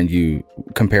do find you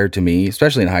compared to me,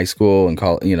 especially in high school and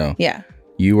college, you know,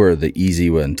 you were the easy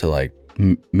one to like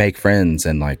make friends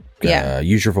and like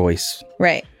use your voice.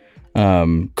 Right.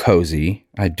 Cozy.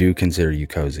 I do consider you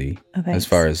cozy as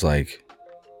far as like,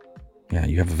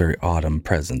 you have a very autumn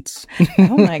presence.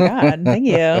 Oh my God. Thank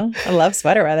you. I love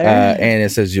sweater weather. And it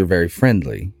says you're very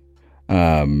friendly.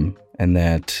 And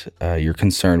that you're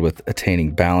concerned with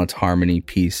attaining balance, harmony,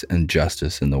 peace, and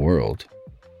justice in the world.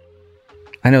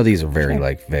 I know these are very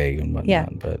like vague and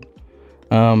whatnot, but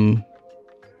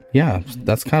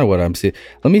that's kind of what I'm seeing.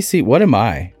 Let me see. What am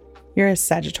I? You're a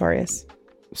Sagittarius.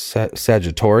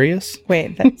 Sagittarius?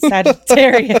 Wait, that's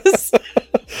Sagittarius.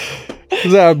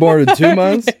 Is that born in 2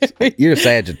 months? You're a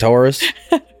Sagittarius.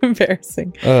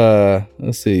 Embarrassing.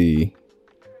 Let's see.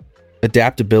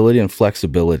 Adaptability and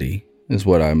flexibility is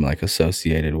what I'm like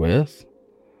associated with.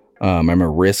 I'm a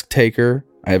risk taker.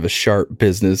 I have a sharp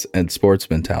business and sports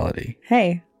mentality.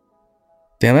 Hey.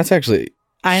 Damn, that's actually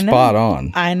spot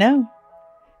on. I know.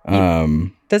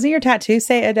 Doesn't your tattoo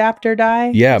say adapt or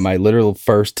die? Yeah, my literal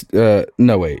first that's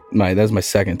my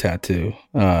second tattoo.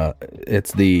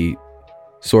 It's the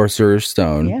Sorcerer's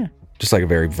Stone. Yeah. Just like a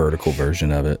very vertical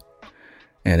version of it.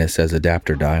 And it says adapt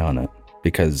or die on it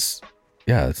because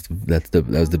that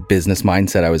was the business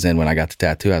mindset I was in when I got the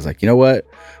tattoo. I was like, you know what?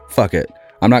 Fuck it.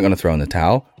 I'm not going to throw in the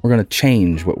towel. We're going to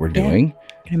change what we're doing.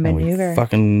 And we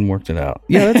fucking worked it out.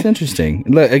 Yeah, that's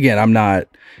interesting. Again, I'm not,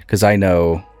 because I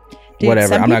know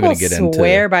whatever. I'm not going to get into.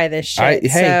 Swear by this shit.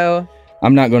 So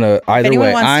I'm not going to either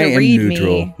way. I am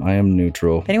neutral. I am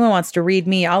neutral. If anyone wants to read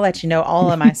me, I'll let you know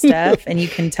all of my stuff, and you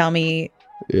can tell me.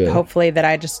 Yeah. Hopefully that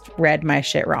I just read my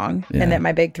shit wrong and that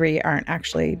my big three aren't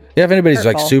actually if anybody's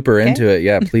hurtful. Like super into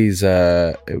it, please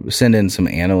send in some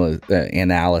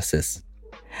analysis.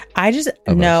 I just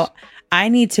know I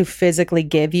need to physically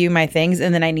give you my things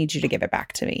and then I need you to give it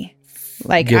back to me.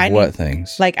 Like what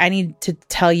things? Like I need to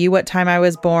tell you what time I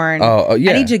was born. Oh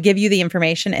yeah. I need to give you the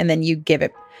information and then you give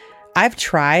it. I've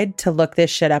tried to look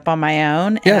this shit up on my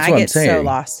own and I get so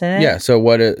lost in it. Yeah. So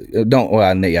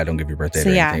don't give your birthday or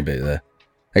anything, but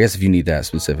I guess if you need that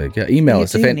specific, email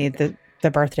us. You need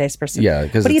the birthday specific. Yeah,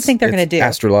 because what do you think they're going to do?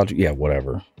 Astrological,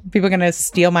 whatever. People are going to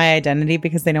steal my identity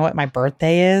because they know what my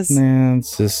birthday is. Man,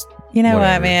 it's just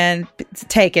what, man.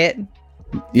 Take it.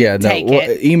 Yeah,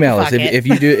 email us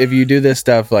if you do this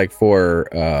stuff like for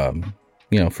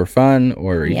for fun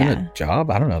or even a job.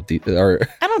 I don't know.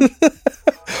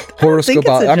 Horoscope.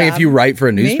 I mean, if you write for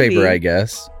a newspaper, maybe. I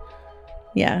guess.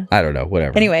 Yeah. I don't know.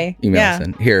 Whatever. Anyway. Email us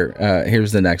in.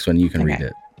 Here's the next one. You can read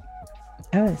it.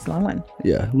 Oh, it's a long one.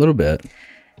 Yeah, a little bit.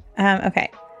 Okay.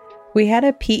 We had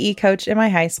a PE coach in my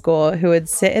high school who would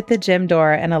sit at the gym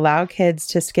door and allow kids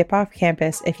to skip off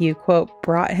campus if you, quote,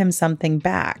 brought him something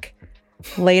back.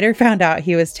 Later found out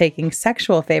he was taking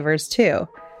sexual favors too.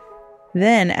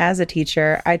 Then, as a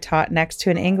teacher, I taught next to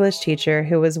an English teacher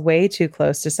who was way too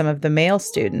close to some of the male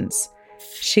students.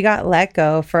 She got let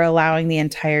go for allowing the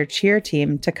entire cheer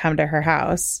team to come to her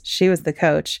house. She was the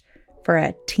coach for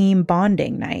a team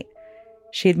bonding night.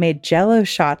 She had made Jell-O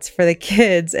shots for the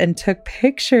kids and took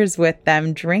pictures with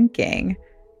them drinking.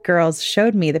 Girls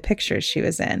showed me the pictures she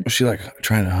was in. Was she like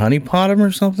trying to honeypot him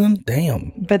or something?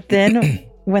 Damn. But then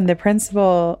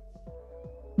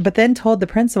told the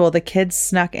principal the kids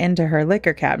snuck into her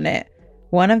liquor cabinet.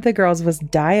 One of the girls was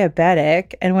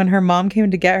diabetic, and when her mom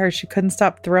came to get her, she couldn't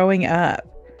stop throwing up.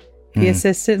 The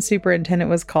assistant superintendent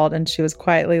was called, and she was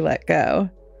quietly let go.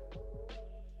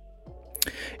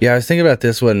 Yeah, I was thinking about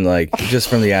this one, like, just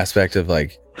from the aspect of,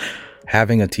 like,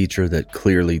 having a teacher that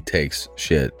clearly takes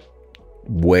shit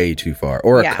way too far.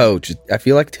 Or a coach. I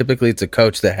feel like typically it's a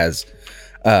coach that has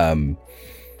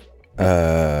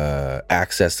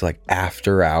access to, like,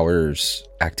 after-hours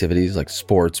activities, like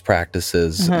sports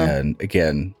practices, and,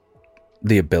 again,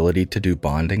 the ability to do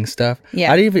bonding stuff.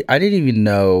 Yeah. I didn't even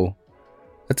know...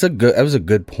 That was a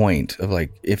good point of,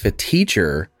 like, if a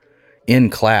teacher in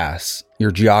class,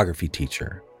 your geography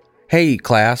teacher, hey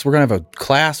class, we're gonna have a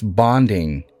class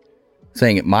bonding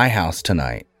thing at my house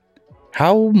tonight.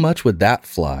 How much would that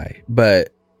fly?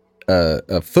 But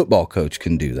a football coach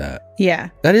can do that. Yeah,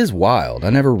 that is wild.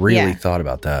 I never really thought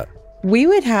about that. We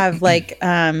would have like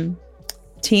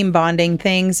team bonding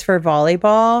things for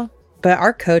volleyball, but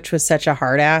our coach was such a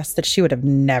hard ass that she would have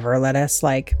never let us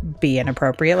like be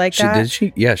inappropriate like that. Did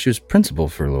she? Yeah, she was principal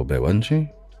for a little bit, wasn't she?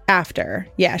 After.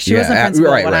 Yeah, she wasn't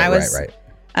principal when I was.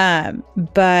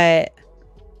 But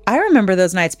I remember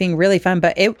those nights being really fun,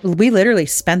 but we literally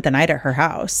spent the night at her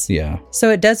house. Yeah. So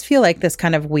it does feel like this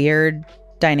kind of weird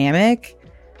dynamic.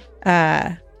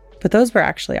 But those were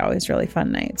actually always really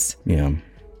fun nights. Yeah.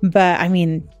 But I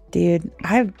mean, dude,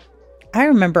 I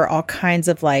remember all kinds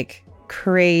of like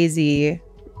crazy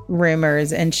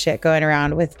rumors and shit going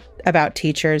around about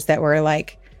teachers that were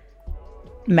like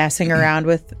messing around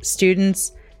with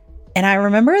students. And I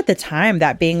remember at the time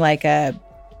that being like a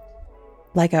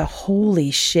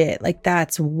holy shit, like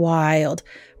that's wild.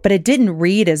 But it didn't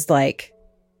read as like,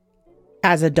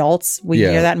 as adults, we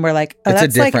hear that and we're like, oh, it's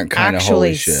that's a different like kind actually of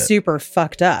holy shit. Super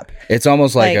fucked up. It's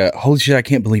almost like a holy shit, I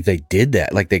can't believe they did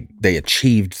that. Like they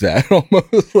achieved that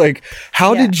almost. Like,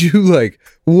 how did you like,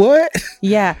 what?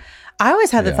 Yeah. I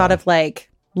always had the thought of like,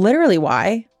 literally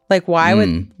why? Like, why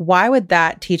would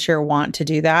that teacher want to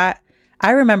do that?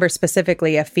 I remember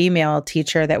specifically a female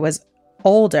teacher that was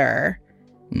older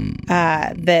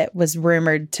that was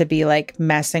rumored to be like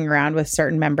messing around with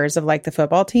certain members of like the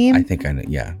football team. I think I know.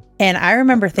 Yeah. And I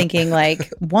remember thinking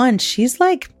like, one, she's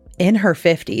like in her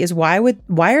 50s.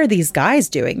 Why are these guys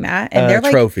doing that? And they're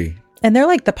like trophy. And they're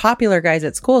like the popular guys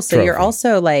at school. So you're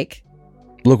also like,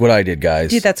 look what I did, guys.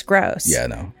 Dude, that's gross. Yeah,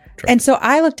 no. Trophy. And so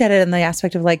I looked at it in the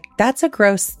aspect of like, that's a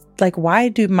gross, like, why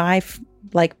do my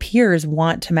like peers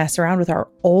want to mess around with our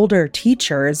older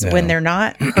teachers when they're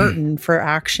not hurting for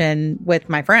action with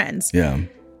my friends? Yeah.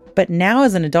 But now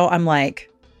as an adult, I'm like,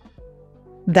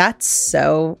 that's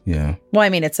so, well, I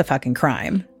mean, it's a fucking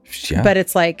crime, but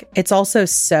it's like, it's also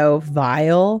so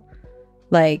vile.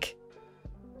 Like,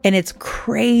 and it's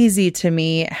crazy to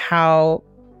me how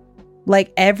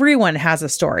like everyone has a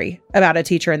story about a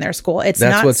teacher in their school. It's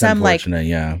that's not some like,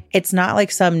 it's not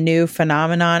like some new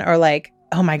phenomenon or like,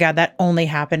 oh my God, that only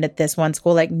happened at this one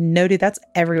school. Like, no, dude, that's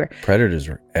everywhere. Predators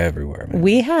are everywhere, man.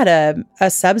 We had a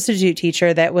substitute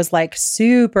teacher that was like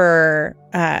super,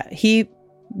 he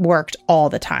worked all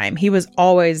the time. He was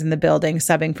always in the building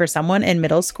subbing for someone in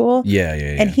middle school. Yeah.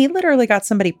 And he literally got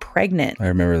somebody pregnant. I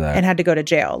remember that. And had to go to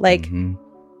jail. Like,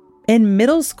 in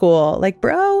middle school, like,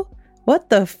 bro, what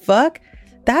the fuck?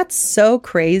 That's so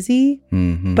crazy.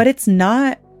 But it's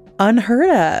not unheard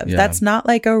of. Yeah. That's not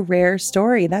like a rare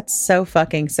story. That's so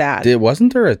fucking sad.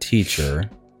 Wasn't there a teacher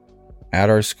at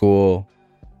our school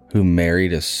who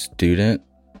married a student?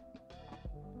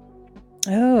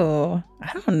 Oh,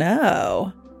 I don't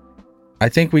know. I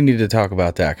think we need to talk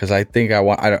about that because I think I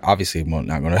obviously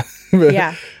not going to.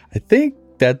 Yeah. I think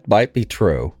that might be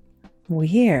true.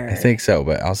 Weird. I think so,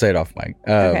 but I'll say it off mic.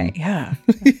 Okay, yeah.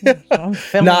 I'm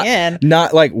filling in.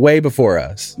 Not like way before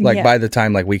us. Like by the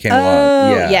time like we came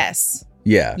along. Yeah. Yes.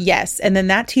 Yeah. Yes. And then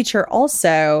that teacher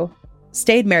also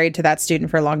stayed married to that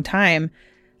student for a long time,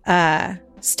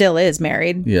 still is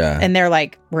married. Yeah. And they're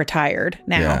like retired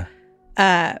now.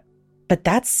 But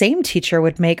that same teacher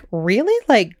would make really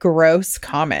like gross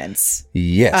comments.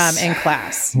 Yes. In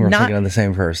class. We're thinking of the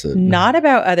same person. Not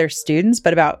about other students,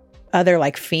 but about other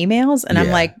like females. And I'm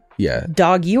like,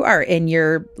 dog, you are in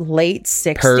your late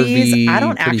 60s. Pervy, I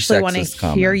don't actually want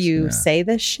to hear you say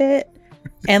this shit.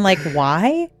 And like,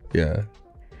 why? Yeah.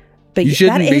 But you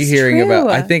shouldn't be hearing about.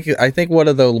 I think one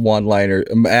of the one-liner.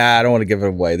 I don't want to give it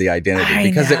away the identity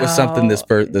because it was something this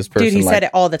person. Dude, he said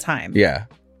it all the time. Yeah.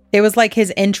 It was like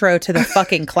his intro to the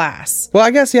fucking class. Well,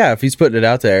 I guess, if he's putting it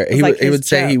out there, he would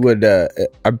say he would,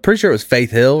 I'm pretty sure it was Faith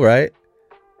Hill, right?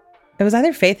 It was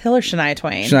either Faith Hill or Shania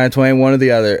Twain. Shania Twain, one or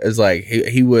the other, is like,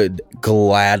 he would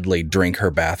gladly drink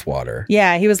her bathwater.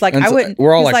 Yeah, he was like, I wouldn't.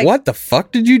 We're all like, what the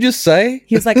fuck did you just say?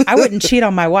 He was like, I wouldn't cheat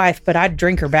on my wife, but I'd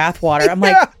drink her bathwater. I'm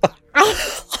like,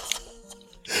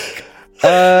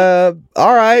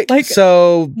 all right. Like,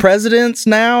 so presidents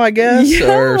now, I guess,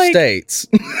 or states?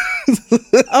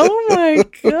 Oh my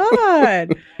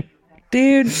God,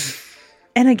 dude.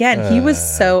 And again, he was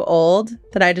so old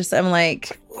that I'm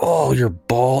like, oh, you're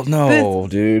bald. No,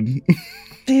 dude.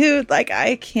 Dude, like,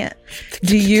 I can't.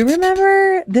 Do you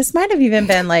remember? This might have even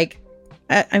been like,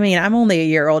 I mean, I'm only a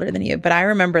year older than you, but I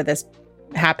remember this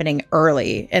happening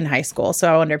early in high school.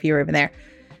 So I wonder if you were even there.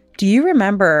 Do you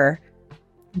remember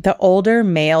the older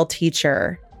male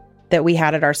teacher that we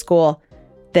had at our school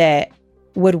that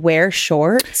would wear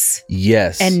shorts?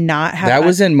 Yes. And not have... That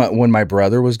was when my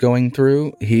brother was going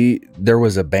through, there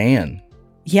was a ban.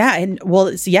 Yeah. And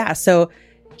so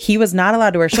he was not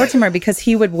allowed to wear shorts anymore because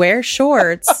he would wear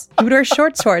shorts. He would wear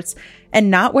shorts and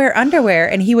not wear underwear.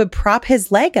 And he would prop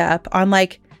his leg up on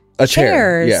like a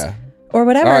chairs. Yeah. Or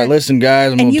whatever. All right, listen,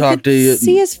 guys, I'm going to talk to you.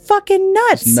 See his fucking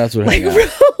nuts. His nuts would hang out.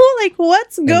 Like,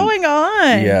 what's going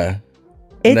on? Yeah.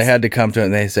 And they had to come to him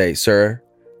and they say, sir,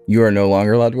 you are no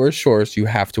longer allowed to wear shorts. You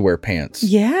have to wear pants.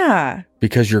 Yeah.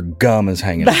 Because your gum is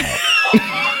hanging out.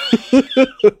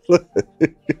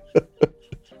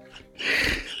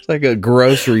 It's like a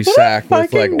grocery sack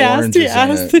with like oranges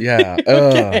in it. Yeah.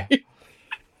 Okay.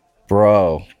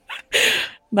 Bro.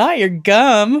 Not your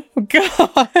gum.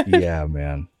 God. Yeah,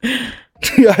 man.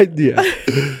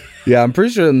 Yeah, I'm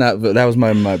pretty sure that was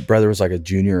my brother was like a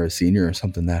junior or a senior or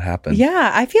something that happened.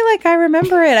 Yeah, I feel like I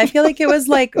remember it. I feel like it was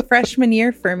like freshman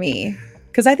year for me.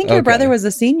 Because I think your brother was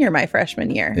a senior my freshman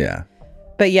year. Yeah.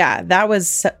 But yeah, that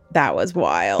was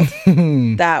wild.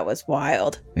 That was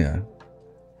wild. Yeah.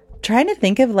 Trying to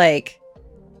think of like,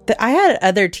 I had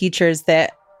other teachers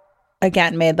that,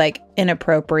 again, made like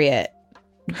inappropriate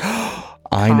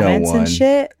comments and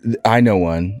shit. I know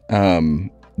one.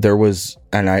 There was,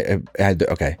 and I had,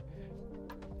 okay.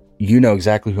 You know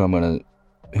exactly who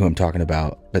I'm talking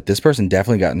about, but this person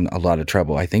definitely got in a lot of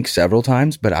trouble. I think several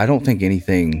times, but I don't think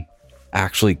anything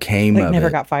actually came of it. Never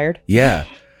got fired? Yeah.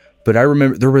 But I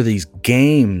remember there were these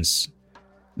games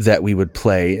that we would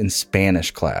play in Spanish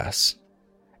class.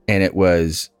 And it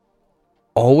was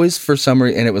always for some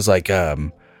reason, and it was like,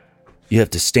 you have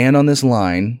to stand on this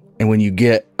line. And when you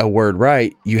get a word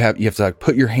right, you have to like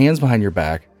put your hands behind your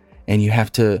back and you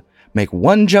have to make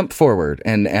one jump forward.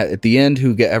 And at the end,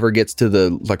 ever gets to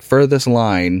the like furthest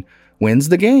line wins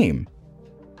the game.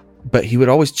 But he would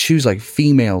always choose like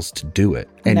females to do it.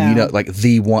 And you know, like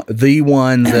the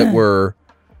ones that were,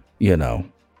 you know,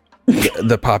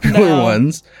 the popular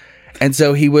ones. And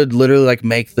so he would literally like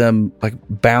make them like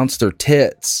bounce their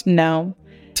tits. No.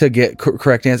 To get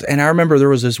correct answers. And I remember there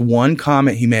was this one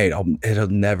comment he made. It'll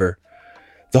never,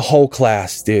 the whole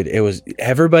class, dude,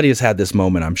 everybody has had this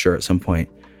moment, I'm sure, at some point,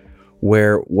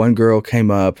 where one girl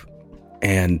came up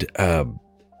and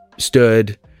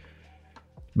stood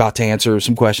about to answer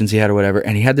some questions he had or whatever.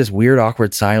 And he had this weird,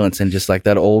 awkward silence. And just like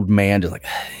that old man, just like,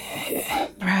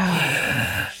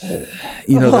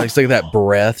 you know, like that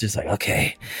breath, just like,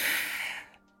 okay.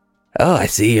 Oh, I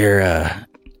see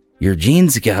your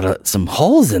jeans got some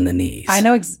holes in the knees. I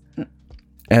know.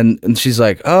 And she's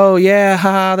like, oh,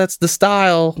 yeah, that's the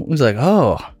style. He's like,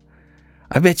 oh,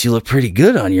 I bet you look pretty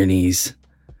good on your knees.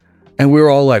 And we were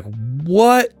all like,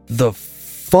 what the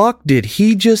fuck did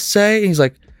he just say? And he's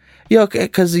like, yeah, okay,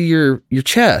 because of your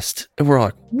chest. And we're all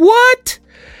like, what?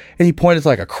 And he pointed to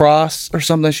like a cross or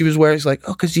something that she was wearing. He's like,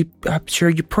 oh, because I'm sure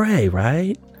you pray,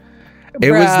 right?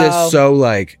 It was this so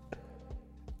like,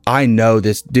 I know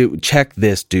this dude. Check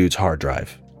this dude's hard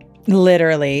drive.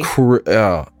 Literally.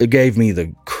 It gave me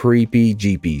the creepy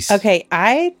jeepies. Okay,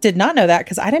 I did not know that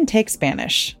because I didn't take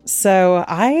Spanish. So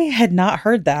I had not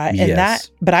heard that. And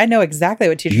but I know exactly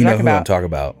what teacher you're talking about. I'm talking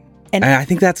about. And I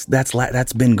think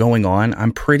that's been going on.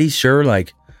 I'm pretty sure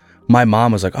like My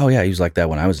mom was like, oh yeah, he was like that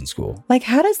when I was in school. Like,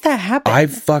 how does that happen? I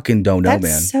fucking don't know, man.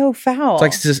 That's so foul. It's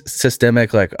like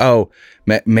systemic, like, oh,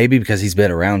 maybe because he's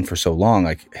been around for so long,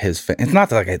 like it's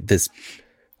not like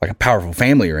like a powerful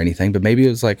family or anything, but maybe it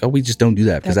was like, oh, we just don't do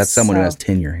that because that's someone who has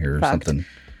tenure here or something.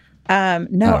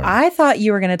 No, I thought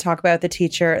you were going to talk about the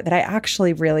teacher that I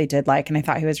actually really did like, and I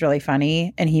thought he was really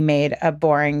funny, and he made a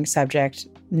boring subject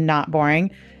not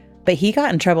boring. But he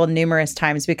got in trouble numerous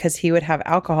times because he would have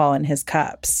alcohol in his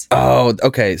cups. Oh,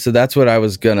 okay. So that's what I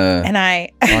was gonna. And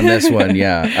on this one,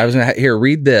 yeah, I was gonna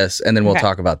read this, and then we'll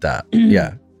talk about that.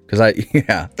 Yeah, because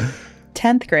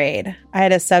 10th grade, I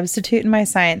had a substitute in my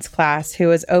science class who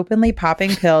was openly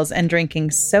popping pills and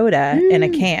drinking soda in a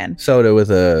can. Soda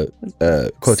with a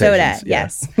quotation. Soda,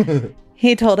 yes.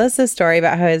 He told us a story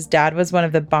about how his dad was one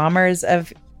of the bombers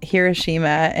of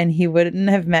Hiroshima, and he wouldn't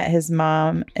have met his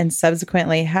mom and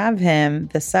subsequently have him,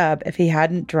 the sub, if he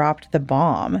hadn't dropped the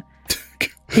bomb.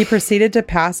 He proceeded to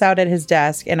pass out at his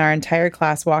desk, and our entire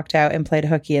class walked out and played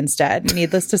hooky instead.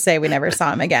 Needless to say, we never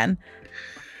saw him again.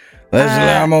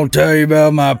 I'm going to tell you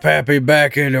about my pappy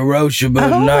back in Hiroshima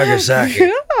and Nagasaki.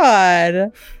 Oh,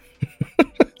 God.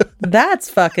 That's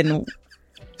fucking...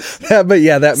 But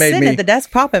yeah, that made Sitting at the desk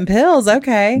popping pills.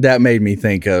 Okay. That made me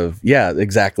think of,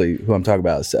 exactly who I'm talking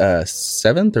about.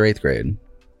 7th or 8th grade?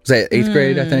 Was that 8th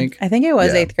grade, I think? I think it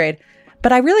was 8th grade.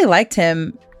 But I really liked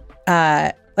him.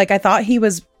 I thought he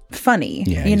was funny,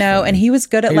 funny. And he was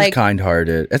good at was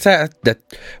kind-hearted.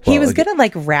 He was good at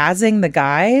razzing the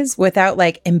guys without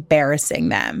embarrassing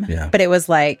them. Yeah. But it was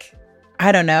I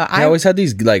don't know. I always had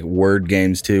these word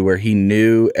games too, where he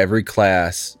knew every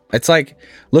class. It's like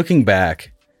looking back.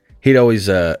 He would always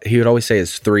say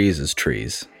his threes as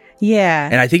trees. Yeah.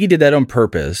 And I think he did that on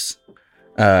purpose.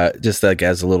 Just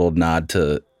as a little nod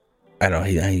to, I don't know,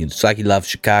 it's like he loved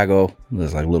Chicago.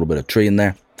 There's a little bit of tree in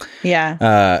there.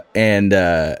 Yeah.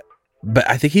 But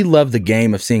I think he loved the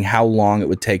game of seeing how long it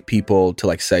would take people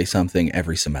to say something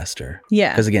every semester.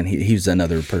 Yeah. Because again, he's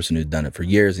another person who'd done it for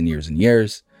years and years and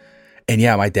years. And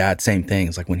yeah, my dad, same thing.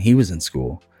 It's when he was in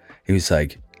school, he was I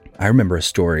remember a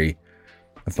story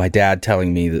of my dad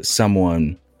telling me that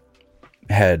someone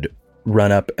had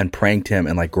run up and pranked him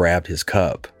and grabbed his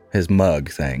cup, his mug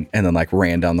thing, and then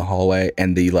ran down the hallway,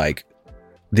 and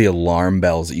the alarm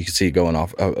bells that you could see going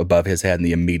off above his head, and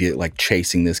the immediate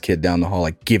chasing this kid down the hall,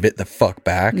 give it the fuck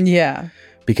back. Yeah.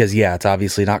 Because it's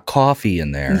obviously not coffee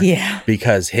in there. Yeah.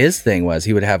 Because his thing was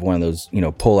he would have one of those,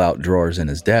 pull out drawers in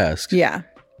his desk. Yeah.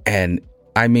 And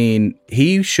I mean,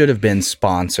 he should have been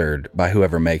sponsored by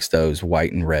whoever makes those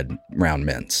white and red round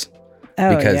mints.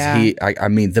 Oh, because I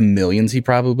mean, the millions he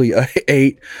probably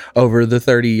ate over the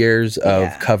 30 years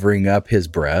of covering up his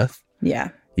breath. Yeah.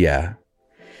 Yeah.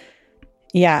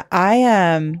 Yeah.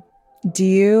 Do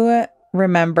you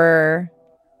remember,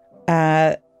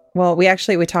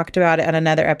 we talked about it on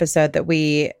another episode that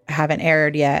we haven't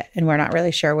aired yet, and we're not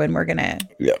really sure when we're going to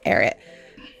air it.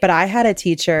 But I had a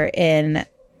teacher in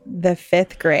the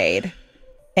 5th grade,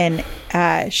 and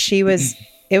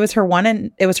it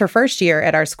was her first year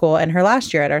at our school and her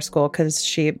last year at our school because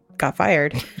she got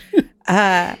fired.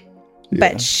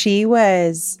 But she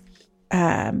was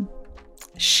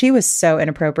so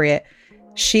inappropriate.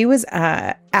 She was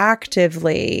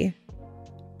actively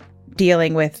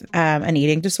dealing with an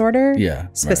eating disorder,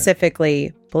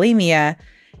 specifically bulimia,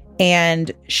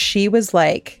 and she was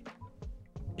the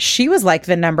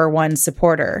number one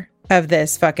supporter of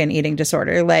this fucking eating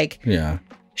disorder.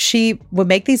 She would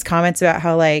make these comments about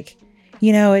how my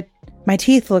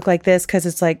teeth look like this because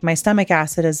it's my stomach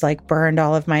acid has burned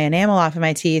all of my enamel off of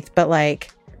my teeth, but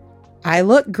I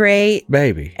look great,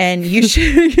 baby, and you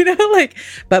should,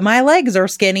 but my legs are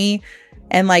skinny,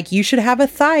 and you should have a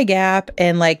thigh gap,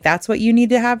 and that's what you need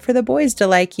to have for the boys to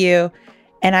like you.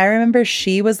 And I remember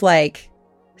she was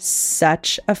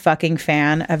such a fucking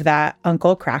fan of that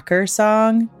Uncle Kracker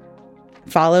song.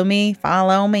 Follow me,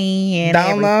 and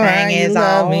don't everything is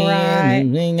all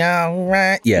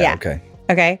right. Yeah,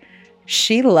 okay.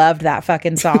 She loved that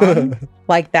fucking song.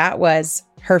 That was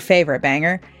her favorite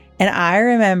banger. And I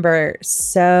remember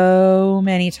so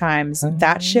many times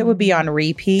that shit would be on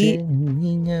repeat.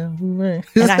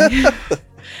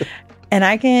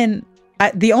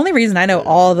 The only reason I know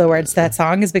all the words to that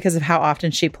song is because of how often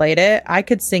she played it. I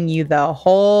could sing you the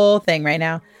whole thing right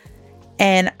now.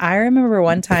 And I remember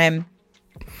one time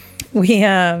we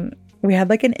had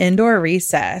an indoor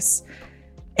recess,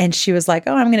 and she was like,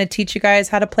 oh, I'm going to teach you guys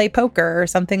how to play poker or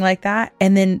something like that.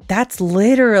 And then that's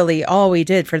literally all we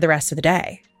did for the rest of the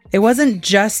day. It wasn't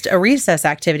just a recess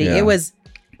activity. Yeah. It was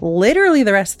literally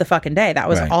the rest of the fucking day. That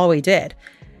was all we did.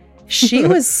 She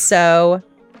was there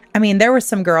were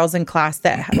some girls in class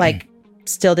that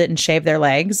still didn't shave their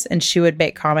legs, and she would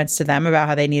make comments to them about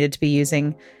how they needed to be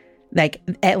using, like,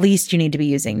 at least you need to be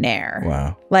using Nair.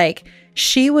 Wow. Like,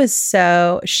 she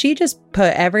just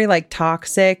put every like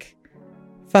toxic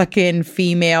fucking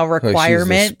female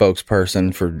requirement. She's the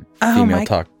spokesperson for female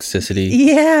toxicity.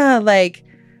 Yeah, like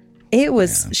it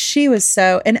was. Yeah. She was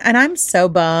so, and I'm so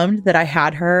bummed that I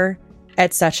had her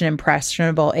at such an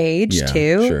impressionable age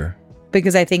too. Sure.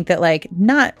 Because I think that, like,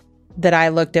 not that I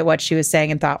looked at what she was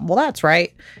saying and thought, well, that's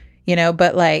right, you know,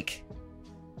 but like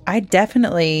I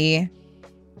definitely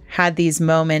had these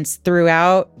moments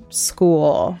throughout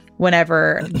school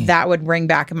whenever that would ring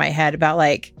back in my head about,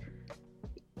 like,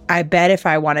 I bet if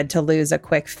I wanted to lose a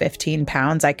quick 15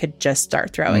 pounds, I could just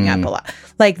start throwing up a lot.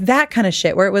 Like that kind of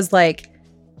shit where it was like,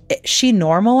 she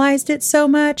normalized it so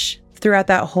much throughout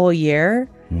that whole year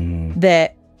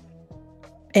that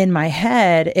in my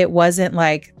head, it wasn't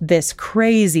like this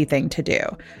crazy thing to do.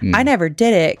 I never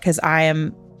did it because I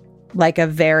am like a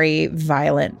very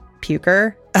violent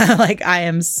puker. Like I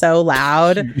am so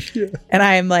loud and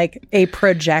I am like a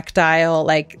projectile.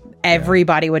 Like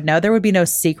everybody would know. There would be no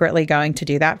secretly going to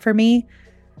do that for me.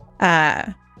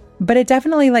 But it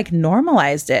definitely like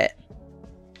normalized it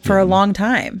for a long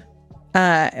time.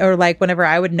 Or like whenever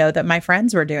I would know that my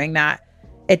friends were doing that,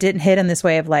 it didn't hit in this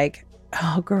way of like,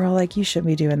 oh girl, like you shouldn't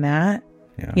be doing that.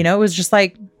 Yeah. You know, it was just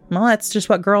like, well, that's just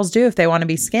what girls do if they want to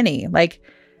be skinny. Like,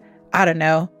 I don't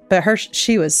know. But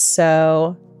she was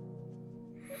such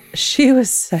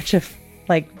a,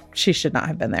 like, she should not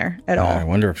have been there at all. I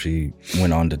wonder if she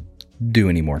went on to do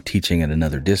any more teaching at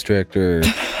another district or,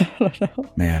 I don't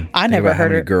know. Man. I never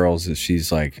heard her. Girls that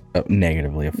she's like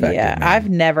negatively affected. Yeah, man. I've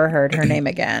never heard her name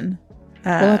again.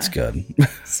 Well, that's good.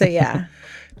 So, yeah.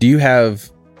 Do you have,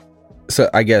 so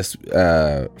I guess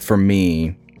for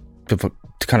me, to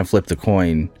kind of flip the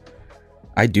coin,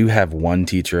 I do have one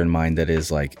teacher in mind that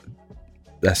is like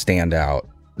a standout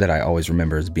that I always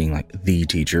remember as being like the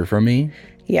teacher for me.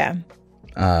 Yeah.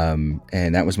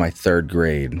 And that was my third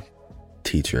grade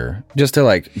teacher, just to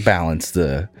like balance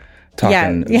the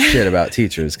talking shit about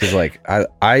teachers. Cause like I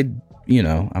you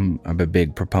know, I'm a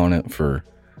big proponent for,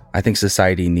 I think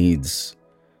society needs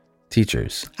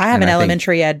teachers. I have an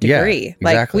elementary ed degree. Yeah,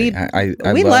 exactly. Like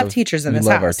we love teachers in this house.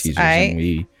 We love our teachers and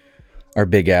we are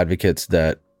big advocates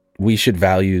that we should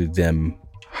value them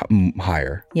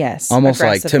higher. Yes. Almost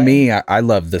like, to me, I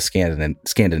love the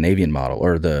Scandinavian model,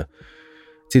 or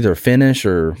it's either Finnish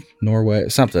or Norway,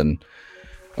 something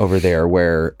over there,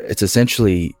 where it's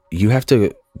essentially you have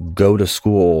to go to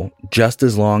school just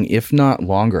as long, if not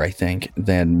longer, I think,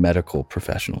 than medical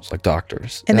professionals, like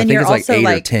doctors. And then you're also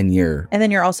like 8 or 10 year. And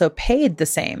then you're also paid the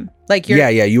same. Like you're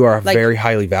you are like, very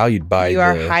highly valued by you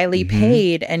are highly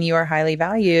paid and you are highly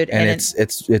valued. And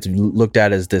it's looked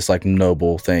at as this like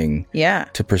noble thing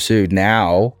to pursue.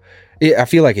 Now, I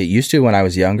feel like it used to when I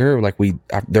was younger, like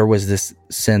there was this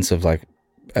sense of like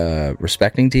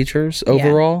respecting teachers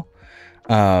overall.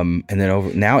 And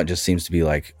then now it just seems to be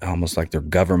like almost like they're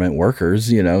government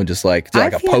workers, you know, just like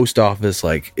a post office,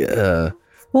 like.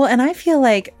 Well, and I feel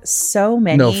like so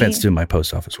many. No offense to my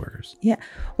post office workers. Yeah.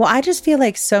 Well, I just feel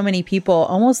like so many people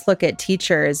almost look at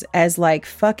teachers as like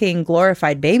fucking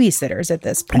glorified babysitters at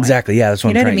this point. Exactly. Yeah, that's what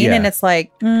I'm trying. You know what I mean? Yeah. And it's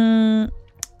like,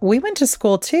 we went to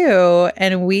school too,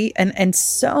 and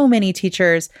so many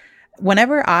teachers.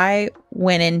 Whenever I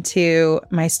went into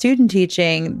my student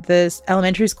teaching, this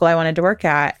elementary school I wanted to work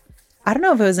at, I don't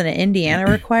know if it was an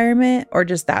Indiana requirement or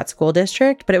just that school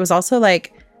district, but it was also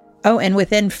like, oh, and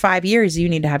within 5 years, you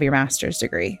need to have your master's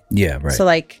degree. Yeah, right. So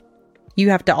like, you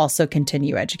have to also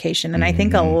continue education. And I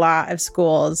think a lot of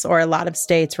schools or a lot of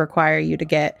states require you to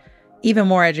get even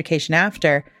more education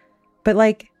after. But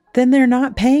like, then they're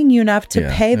not paying you enough to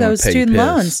pay those student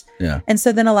loans. Yeah. And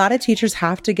so then a lot of teachers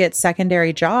have to get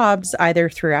secondary jobs either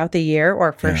throughout the year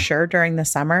or for sure during the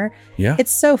summer. Yeah.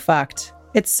 It's so fucked.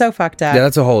 It's so fucked up. Yeah,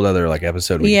 that's a whole other like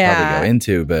episode we could probably go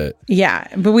into, but. Yeah.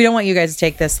 But we don't want you guys to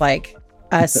take this like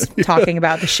us talking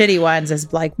about the shitty ones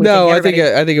as like. I think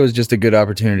it was just a good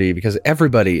opportunity because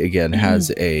everybody again has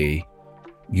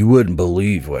you wouldn't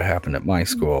believe what happened at my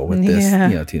school with this,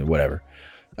 you know, whatever.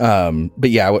 But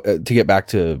yeah, to get back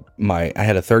to I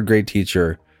had a third grade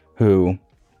teacher who,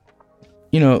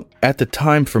 you know, at the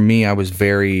time for me, that was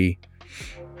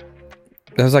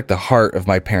like the heart of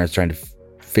my parents trying to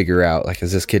figure out, like,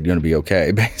 is this kid going to be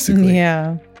okay? Basically.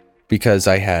 Yeah. Because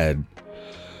I had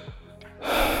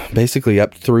basically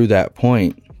up through that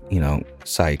point, you know,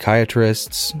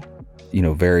 psychiatrists, you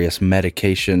know, various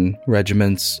medication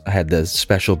regimens. I had this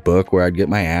special book where I'd get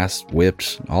my ass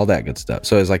whipped, all that good stuff.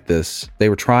 So it was like this, they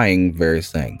were trying various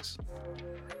things.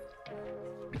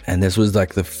 And this was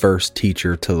like the first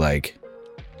teacher to like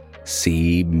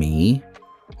see me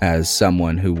as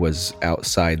someone who was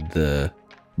outside the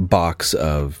box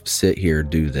of sit here,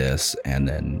 do this, and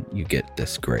then you get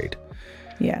this grade.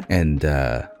 Yeah. And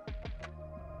I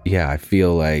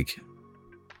feel like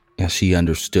she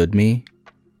understood me.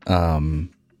 And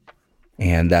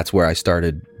that's where I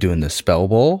started doing the Spell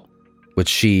Bowl, which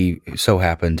she so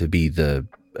happened to be the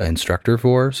instructor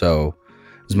for. So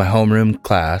it was my homeroom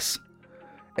class.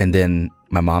 And then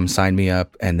my mom signed me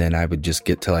up, and then I would just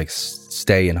get to like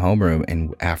stay in homeroom,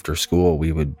 and after school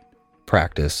we would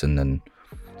practice, and then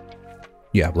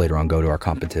later on go to our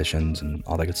competitions and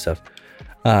all that good stuff.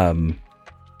 I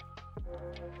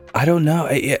don't know.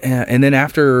 And then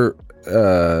after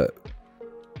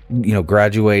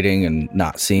graduating and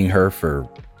not seeing her for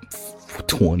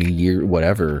 20 years,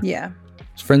 whatever. Yeah. I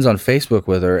was friends on Facebook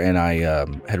with her, and I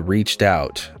had reached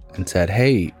out and said,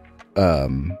 hey,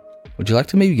 would you like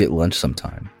to maybe get lunch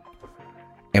sometime?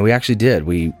 And we actually did.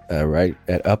 We right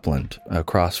at Upland,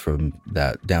 across from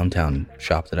that downtown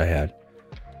shop that I had.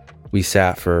 We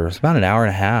sat for about an hour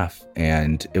and a half,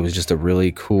 and it was just a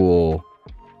really cool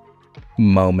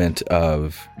moment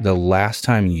of the last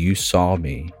time you saw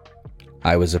me,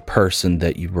 I was a person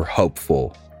that you were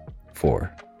hopeful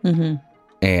for. Mm-hmm.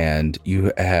 And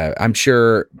you have, I'm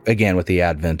sure, again, with the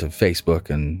advent of Facebook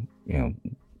and,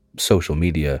 social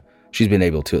media, she's been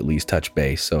able to at least touch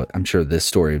base. So I'm sure this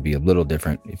story would be a little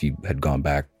different if you had gone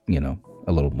back, a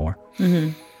little more.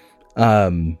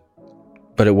 Mm-hmm.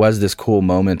 But it was this cool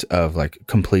moment of like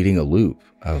completing a loop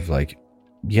of like,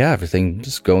 everything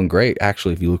just going great.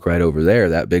 Actually, if you look right over there,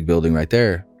 that big building right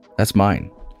there, that's mine.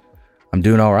 I'm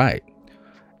doing all right.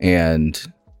 And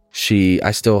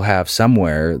I still have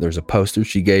somewhere, there's a poster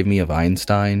she gave me of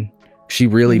Einstein. She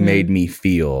really made me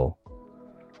feel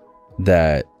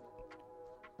that,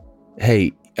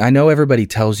 hey, I know everybody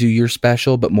tells you you're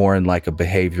special, but more in like a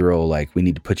behavioral, like we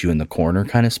need to put you in the corner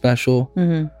kind of special.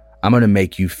 Mm-hmm. I'm going to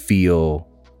make you feel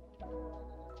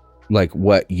like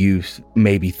what you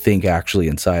maybe think actually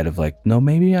inside of like, no,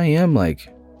 maybe I am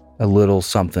like a little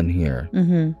something here.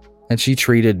 Mm-hmm. And she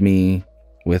treated me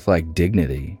with like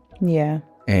dignity. Yeah.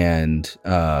 And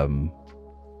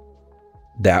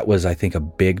that was, I think, a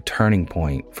big turning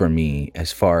point for me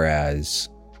as far as,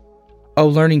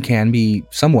 learning can be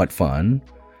somewhat fun.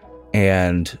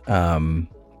 And, I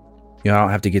don't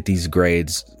have to get these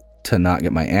grades to not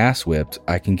get my ass whipped.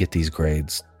 I can get these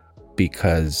grades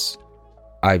because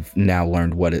I've now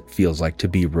learned what it feels like to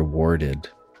be rewarded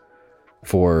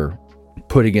for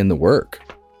putting in the work.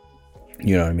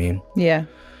 You know what I mean? Yeah.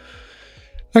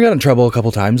 I got in trouble a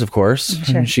couple times, of course.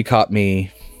 Sure. She caught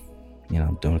me,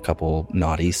 doing a couple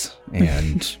naughties,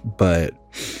 but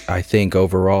I think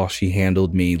overall she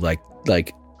handled me like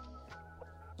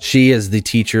she is the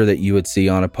teacher that you would see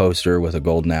on a poster with a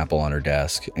golden apple on her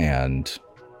desk, and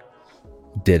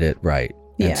did it right.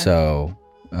 Yeah. And so,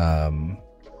 I'm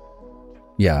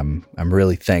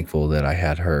really thankful that I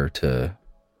had her to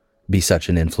be such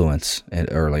an influence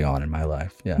early on in my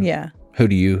life. Yeah. Yeah.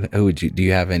 Do you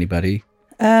have anybody?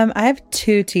 I have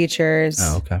two teachers.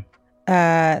 Oh, okay.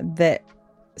 That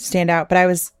stand out,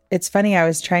 but it's funny. I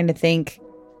was trying to think,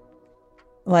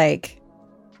 like,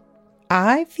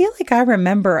 I feel like I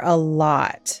remember a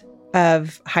lot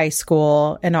of high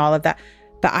school and all of that,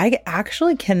 but I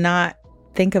actually cannot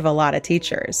think of a lot of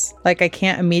teachers. Like, I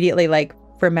can't immediately like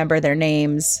remember their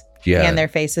names and their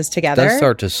faces together. It does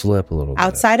start to slip a little bit.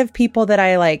 Outside of people that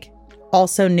I like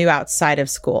also knew outside of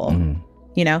school,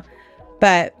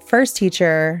 But first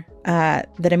teacher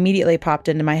that immediately popped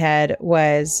into my head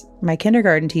was my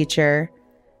kindergarten teacher.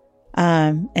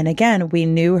 And again, we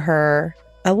knew her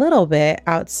a little bit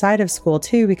outside of school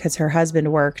too, because her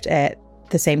husband worked at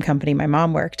the same company my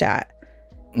mom worked at.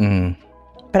 Mm-hmm.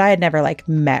 But I had never like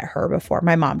met her before.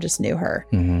 My mom just knew her.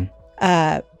 Mm-hmm.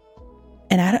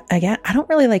 And I don't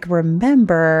really like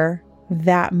remember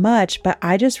that much, but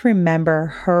I just remember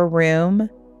her room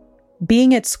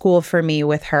being at school for me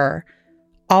with her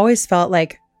always felt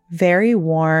like very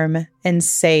warm and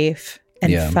safe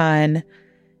and fun.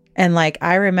 And like,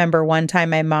 I remember one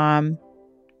time my mom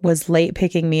was late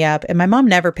picking me up, and my mom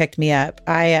never picked me up.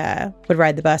 I would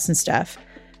ride the bus and stuff,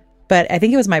 but I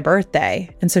think it was my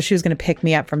birthday. And so she was going to pick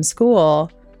me up from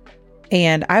school,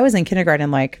 and I was in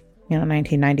kindergarten, like,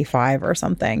 1995 or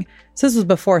something. So this was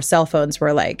before cell phones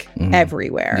were like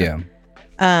everywhere. Yeah.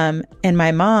 And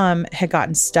my mom had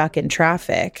gotten stuck in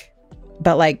traffic,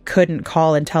 but like couldn't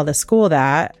call and tell the school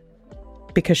that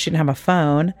because she didn't have a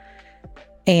phone.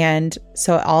 And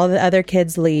so all the other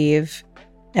kids leave,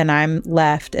 and I'm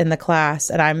left in the class,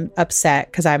 and I'm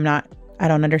upset because I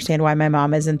don't understand why my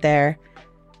mom isn't there.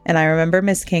 And I remember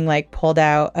Miss King like pulled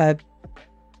out a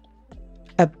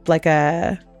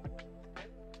a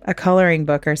coloring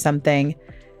book or something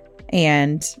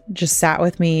and just sat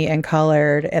with me and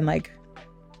colored and like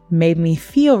made me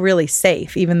feel really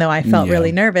safe, even though I felt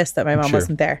really nervous that my mom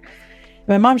wasn't there.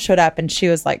 My mom showed up and she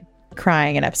was like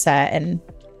crying and upset, and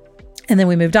then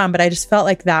we moved on. But I just felt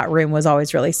like that room was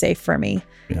always really safe for me.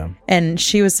 Yeah. And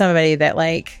she was somebody that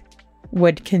like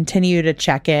would continue to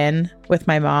check in with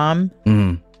my mom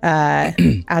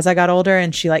as I got older,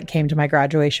 and she like came to my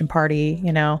graduation party,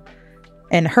 you know.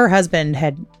 And her husband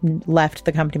had left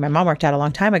the company my mom worked at a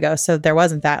long time ago, so there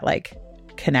wasn't that like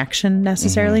connection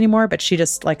necessarily anymore, but she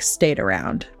just like stayed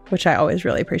around, which I always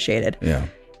really appreciated. Yeah.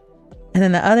 And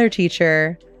then the other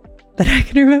teacher that I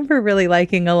can remember really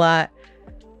liking a lot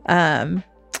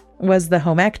was the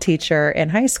home ec teacher in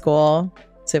high school.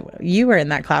 So you were in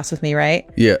that class with me, right?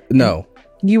 Yeah. No.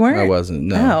 You weren't? I wasn't.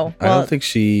 No. Oh, well, I don't think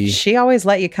she always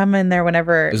let you come in there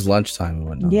whenever it was lunchtime and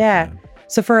whatnot. Yeah.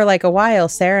 So for like a while,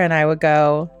 Sarah and I would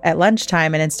go at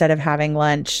lunchtime, and instead of having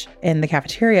lunch in the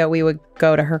cafeteria, we would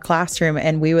go to her classroom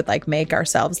and we would like make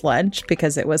ourselves lunch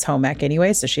because it was home ec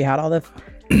anyway. So she had all the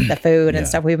food and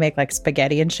stuff. We would make like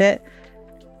spaghetti and shit.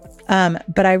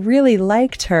 But I really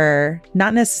liked her,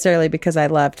 not necessarily because I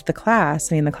loved the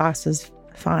class. I mean, the class was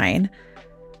fine,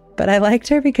 but I liked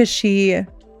her because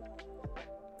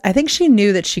I think she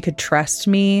knew that she could trust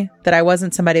me, that I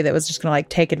wasn't somebody that was just going to like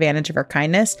take advantage of her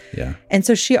kindness. Yeah. And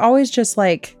so she always just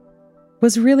like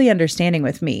was really understanding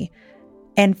with me.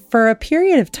 And for a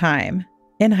period of time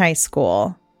in high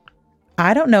school,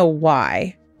 I don't know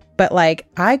why, but like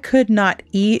I could not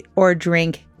eat or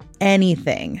drink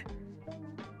anything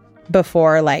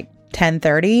before like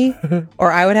 10:30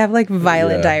 or I would have like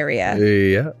violent diarrhea.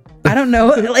 Yeah. I don't know.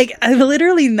 Like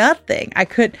literally nothing. I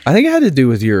think it had to do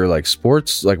with your like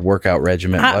sports, like workout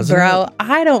regimen, wasn't bro, it?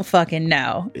 I don't fucking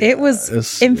know. It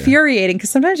was infuriating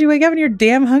because sometimes you wake up and you're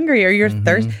damn hungry or you're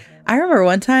thirsty. I remember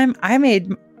one time I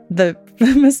made the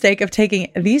mistake of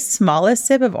taking the smallest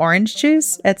sip of orange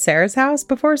juice at Sarah's house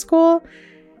before school.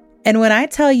 And when I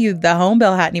tell you the home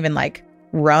bell hadn't even like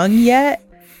rung yet,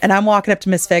 and I'm walking up to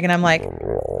Miss Fig and I'm like,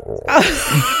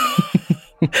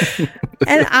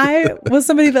 and I was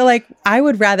somebody that like, I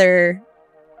would rather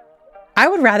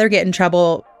get in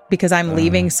trouble because I'm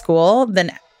leaving school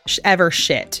than ever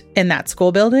shit in that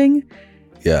school building.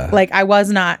 Yeah. Like I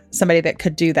was not somebody that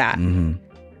could do that.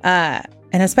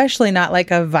 And especially not like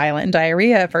a violent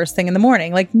diarrhea first thing in the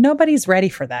morning. Like nobody's ready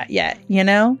for that yet, you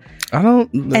know? By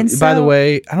the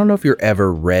way, I don't know if you're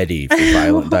ever ready for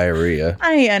violent diarrhea.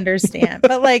 I understand.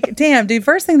 But like, damn, dude,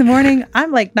 first thing in the morning,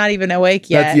 I'm like not even awake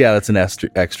yet. That's an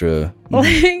extra.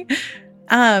 Like,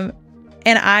 and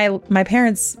my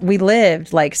parents, we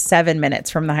lived like 7 minutes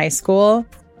from the high school,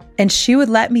 and she would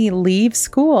let me leave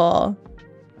school.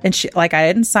 And she, like, I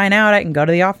didn't sign out. I can go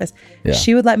to the office. Yeah.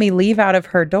 She would let me leave out of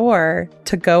her door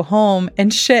to go home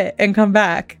and shit and come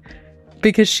back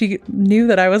because she knew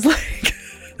that I was like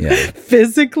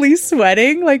physically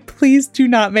sweating. Like, please do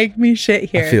not make me shit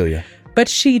here. I feel you. But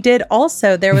she did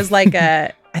also, there was like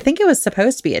I think it was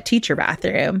supposed to be a teacher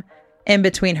bathroom in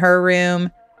between her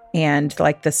room and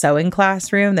like the sewing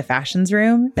classroom, the fashions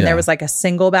room. And there was like a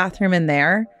single bathroom in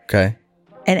there. Okay.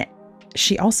 And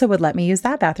she also would let me use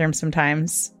that bathroom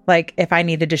sometimes. Like if I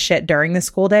needed to shit during the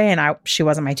school day and she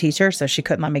wasn't my teacher, so she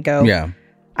couldn't let me go. Yeah.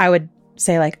 I would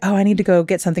say like, oh, I need to go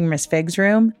get something in Miss Fig's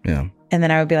room. Yeah. And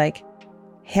then I would be like,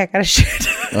 hey, I gotta shit.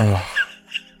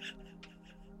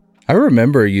 I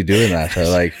remember you doing that though,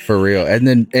 like for real.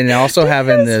 And also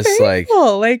having this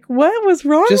painful. like what was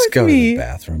wrong with me? Just go to the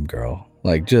bathroom, girl.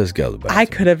 Like just go to the bathroom. I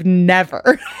could have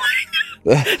never.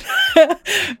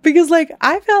 Because like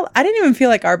I didn't even feel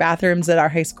like our bathrooms at our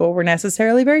high school were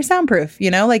necessarily very soundproof, you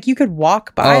know, like you could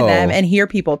walk by them and hear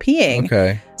people peeing.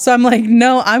 Okay. So I'm like,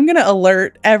 no, I'm gonna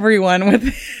alert everyone with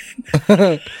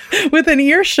an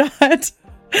earshot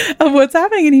of what's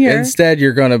happening in here. Instead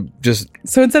you're gonna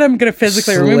I'm gonna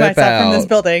physically remove myself from this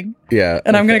building. Yeah.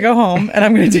 And I'm gonna go home and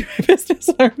I'm gonna do my business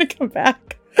and I'm gonna come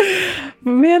back.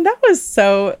 Man, that was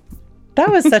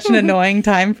such an annoying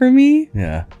time for me.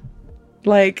 Yeah.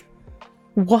 Like,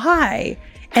 why?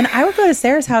 And I would go to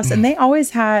Sarah's house and I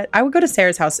would go to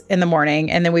Sarah's house in the morning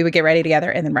and then we would get ready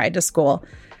together and then ride to school.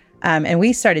 And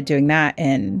we started doing that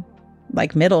in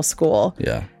like middle school.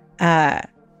 Yeah.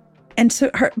 And so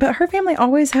her family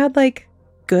always had like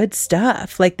good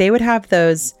stuff. Like they would have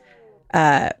those,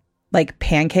 like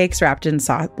pancakes wrapped in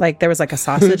sauce. Like there was like a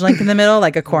sausage link in the middle,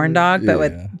 like a corn dog, but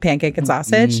with pancake and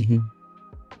sausage. Mm-hmm.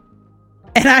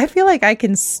 And I feel like I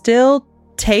can still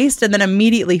taste and then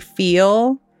immediately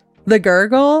feel the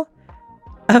gurgle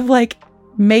of like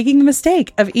making the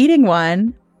mistake of eating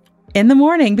one in the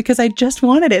morning because I just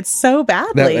wanted it so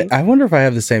badly. I wonder if I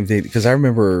have the same thing because I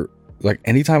remember like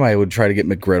anytime I would try to get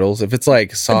McGriddles, if it's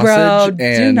like sausage,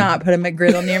 do not put a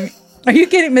McGriddle near me. Are you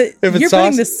kidding me? You're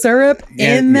putting the syrup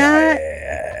in that?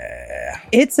 Yeah.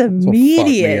 It's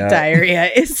immediate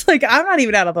diarrhea. It's like I'm not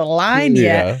even out of the line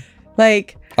yet.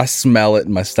 Like I smell it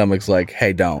and my stomach's like,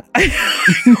 hey, don't.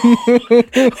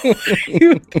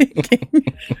 You thinking?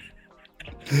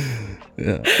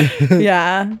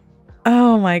 Yeah.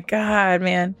 Oh my God,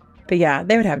 man. But yeah,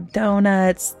 they would have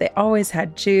donuts. They always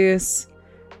had juice.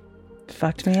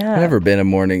 Fucked me up. I've never been a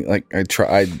morning like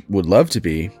I would love to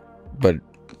be, but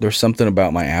there's something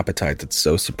about my appetite that's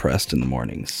so suppressed in the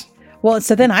mornings. Well,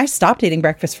 so then I stopped eating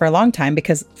breakfast for a long time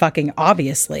because fucking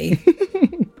obviously.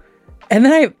 And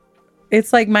then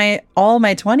it's like all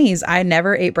my 20s, I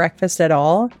never ate breakfast at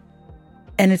all.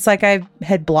 And it's like I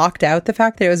had blocked out the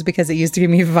fact that it was because it used to give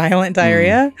me violent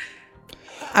diarrhea.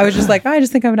 I was just like, I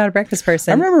just think I'm not a breakfast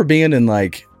person. I remember being in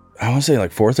like, I want to say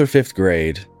like 4th or 5th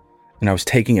grade, and I was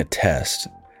taking a test.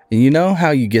 And you know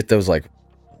how you get those like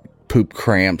poop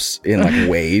cramps in like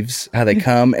waves, how they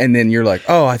come, and then you're like,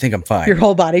 oh, I think I'm fine. Your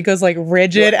whole body goes like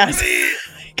rigid as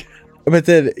but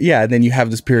then then you have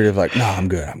this period of like, no, I'm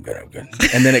good.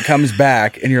 And then it comes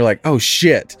back and you're like, oh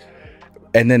shit.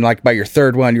 And then like by your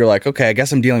 3rd one, you're like, okay, I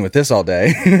guess I'm dealing with this all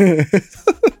day.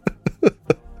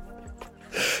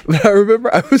 But I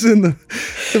remember I was in the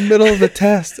middle of the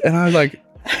test and I was like,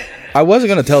 I wasn't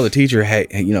going to tell the teacher, hey,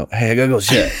 I gotta go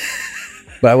shit.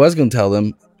 But I was going to tell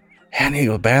them, hey, I need to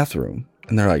go to the bathroom.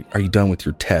 And they're like, are you done with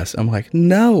your test? I'm like,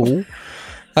 no,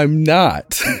 I'm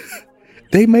not.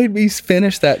 They made me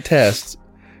finish that test.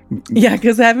 Yeah,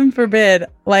 because heaven forbid,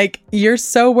 like, you're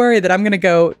so worried that I'm going to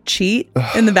go cheat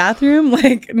in the bathroom.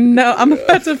 Like, no, I'm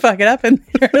about to fuck it up in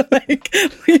there. Like,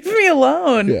 leave me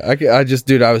alone. Yeah,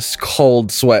 I was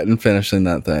cold sweating finishing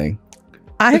that thing.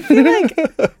 I feel like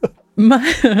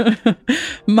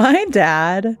my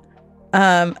dad,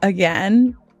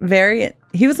 again,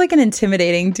 he was like an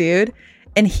intimidating dude.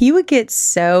 And he would get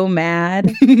so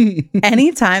mad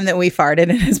anytime that we farted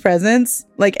in his presence,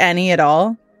 like any at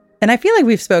all. And I feel like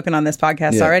we've spoken on this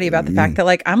podcast already about the fact that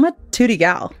like I'm a tootie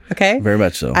gal. Okay. Very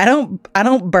much so. I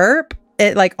don't burp.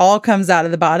 It like all comes out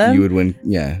of the bottom. You would win.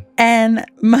 Yeah. And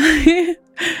I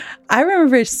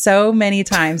remember so many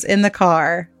times in the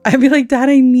car, I'd be like, Dad,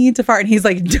 I need to fart. And he's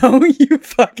like, don't you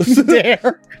fucking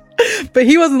dare. But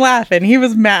he wasn't laughing. He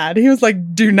was mad. He was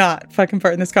like, do not fucking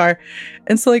fart in this car.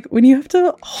 And so like when you have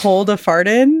to hold a fart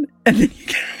in and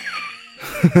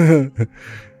then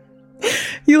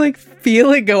you like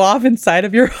feel it go off inside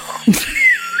of your home.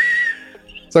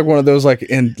 It's like one of those like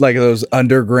in like those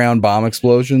underground bomb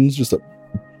explosions. Just a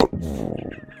but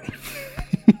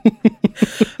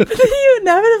then you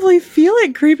inevitably feel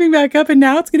it creeping back up and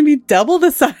now it's going to be double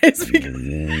the size because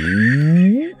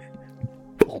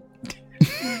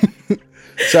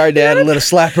sorry, Dad, I let a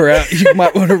slapper out. You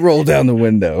might want to roll down the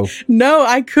window. No,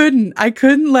 I couldn't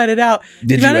let it out.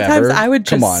 Did the amount you of times ever? I would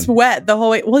just sweat the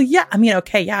whole way. Well, yeah, I mean,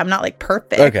 okay, yeah, I'm not like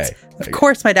perfect. Okay. Of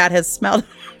course my dad has smelled.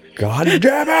 God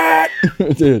damn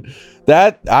it. Dude,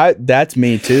 that's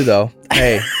me too, though.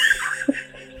 Hey.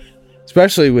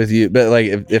 Especially with you. But like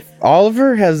if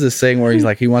Oliver has this thing where he's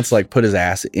like, he wants to like put his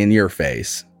ass in your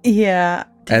face. Yeah.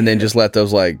 And then just let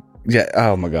those like,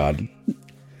 oh my God.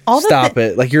 Stop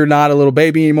it. Like you're not a little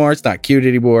baby anymore. It's not cute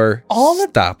anymore.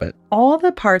 Stop it. All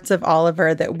the parts of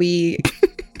Oliver that we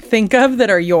think of that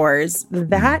are yours,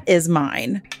 that is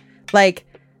mine. Like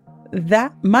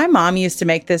that, my mom used to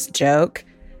make this joke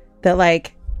that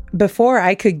like before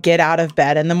I could get out of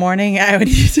bed in the morning, I would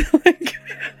need to like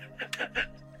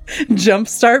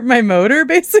jumpstart my motor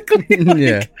basically. Like,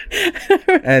 yeah.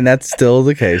 And that's still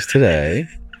the case today.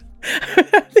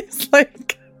 It's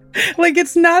like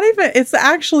it's not even, it's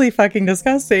actually fucking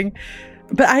disgusting,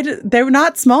 but they're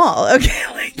not small. Okay.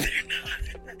 Like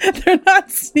they're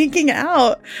not sneaking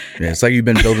out. Yeah, it's like you've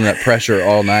been building that pressure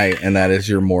all night and that is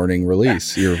your morning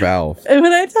release, your valve. And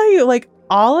when I tell you like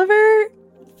Oliver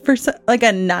for like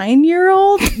a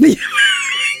 9-year-old,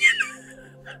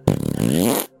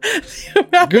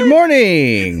 good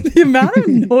morning. The amount of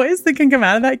noise that can come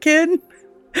out of that kid,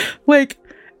 like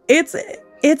it's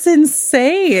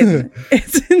insane.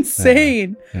 It's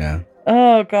insane. Yeah.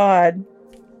 Oh God.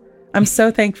 I'm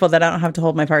so thankful that I don't have to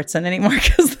hold my farts in anymore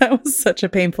because that was such a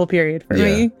painful period for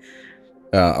me.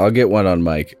 I'll get one on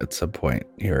Mike at some point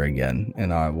here again,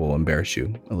 and I will embarrass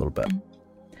you a little bit.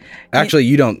 Actually,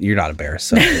 you're not embarrassed,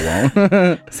 so you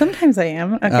won't. Sometimes I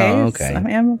am. Okay. Oh, okay.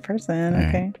 I am a person. All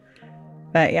okay. Right.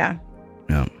 But yeah.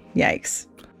 Yeah. Yikes.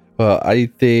 Well, I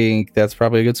think that's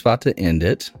probably a good spot to end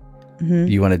it.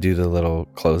 You want to do the little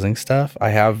closing stuff? I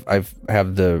have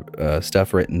the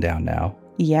stuff written down now.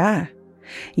 Yeah.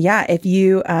 If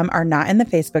you are not in the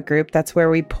Facebook group, that's where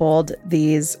we pulled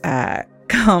these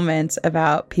comments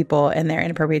about people and their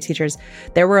inappropriate teachers.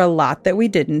 There were a lot that we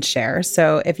didn't share.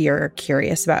 So if you're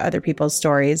curious about other people's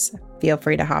stories, feel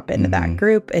free to hop into that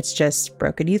group. It's just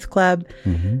Broken Youth Club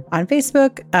on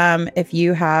Facebook. If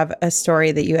you have a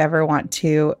story that you ever want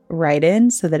to write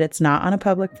in so that it's not on a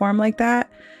public forum like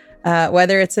that,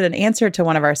 whether it's an answer to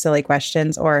one of our silly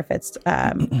questions or if it's,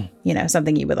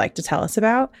 something you would like to tell us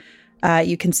about,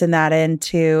 you can send that in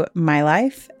to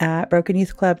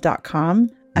mylife@brokennouthclub.com.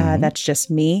 That's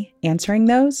just me answering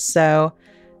those. So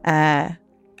I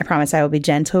promise I will be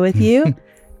gentle with you.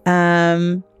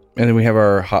 And then we have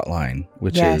our hotline,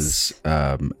 which is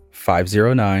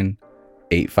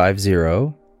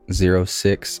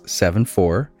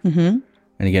 509-850-0674. And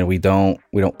again, we don't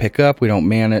pick up, we don't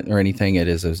man it or anything. It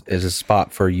is a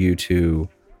spot for you to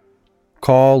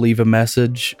call, leave a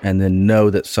message, and then know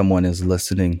that someone is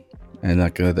listening. And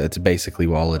that's basically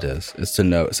all it is to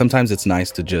know. Sometimes it's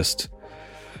nice to just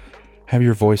have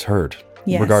your voice heard,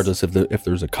 regardless if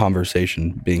there's a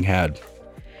conversation being had.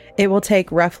 It will take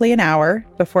roughly an hour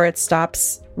before it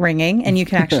stops ringing, and you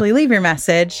can actually leave your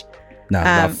message. No,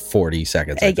 about 40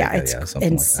 seconds. It's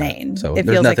insane. Like so it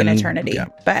feels like an eternity. Yeah.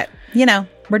 But,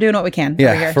 we're doing what we can.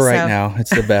 Yeah, here, for right now, it's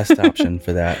the best option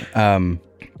for that.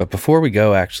 But before we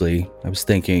go, actually, I was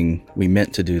thinking we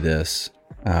meant to do this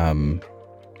on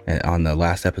the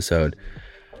last episode.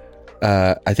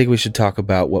 I think we should talk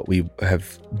about what we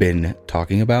have been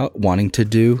talking about, wanting to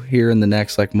do here in the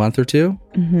next month or two.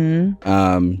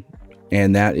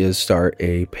 And that is start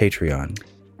a Patreon.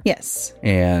 Yes.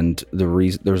 And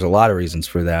there's a lot of reasons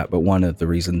for that, but one of the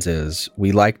reasons is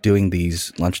we like doing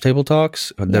these lunch table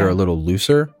talks that are a little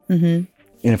looser. And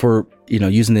if we're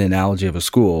using the analogy of a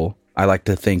school, I like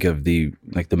to think of the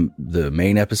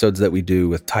main episodes that we do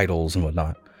with titles and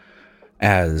whatnot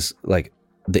as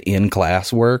the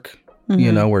in-class work.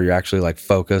 Where you're actually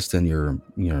focused and you're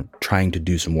trying to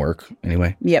do some work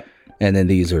anyway. Yep. And then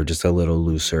these are just a little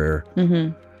looser.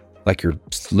 Like you're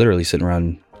literally sitting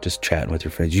around just chatting with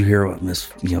your friends. You hear what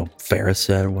Miss Ferris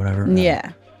said or whatever.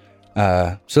 Yeah.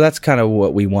 So that's kind of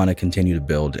what we want to continue to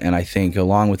build. And I think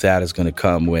along with that is going to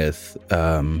come with,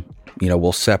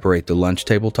 we'll separate the lunch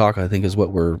table talk, I think is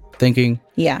what we're thinking.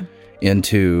 Yeah.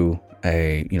 Into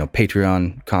a,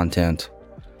 Patreon content.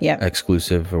 Yeah.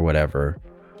 Exclusive or whatever.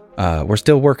 We're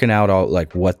still working out all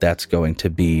what that's going to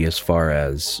be as far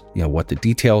as what the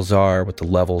details are, what the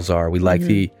levels are. We like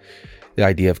the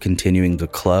idea of continuing the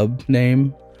club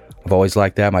name. I've always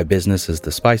liked that. My business is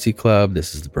the Spicy Club.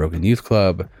 This is the Broken Youth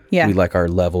Club. Yeah. We like our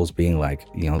levels being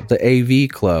the AV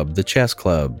Club, the Chess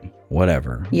Club,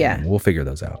 whatever. Yeah. We'll figure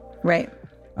those out. Right.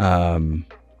 And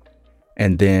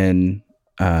then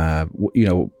I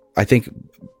think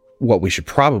what we should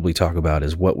probably talk about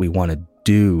is what we want to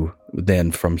do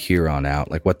then from here on out,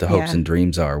 what the hopes and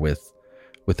dreams are with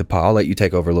the pod. I'll let you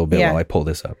take over a little bit while I pull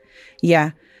this up.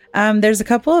 Yeah. There's a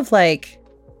couple of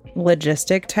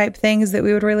logistic type things that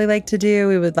we would really like to do.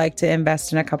 We would like to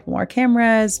invest in a couple more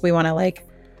cameras. We want to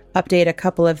update a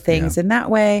couple of things in that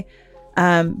way.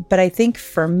 But I think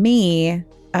for me,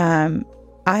 I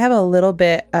have a little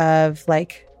bit of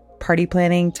party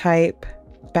planning type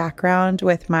background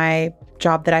with my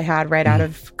job that I had right out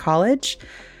of college.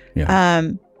 Yeah.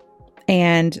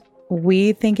 And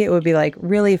we think it would be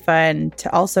really fun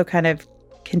to also kind of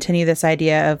continue this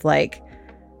idea of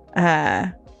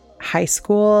high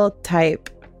school type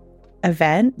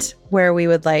event where we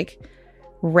would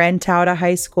rent out a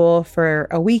high school for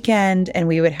a weekend, and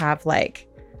we would have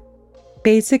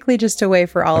basically just a way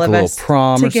for all of us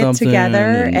to get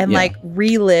together and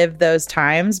relive those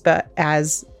times, but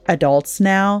as adults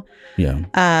now.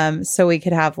 Yeah. So we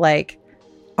could have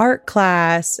art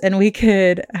class, and we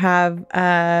could have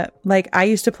I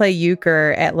used to play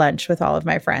euchre at lunch with all of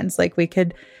my friends. We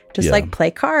could just play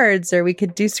cards, or we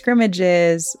could do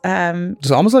scrimmages.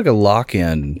 Just almost like a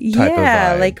lock-in type of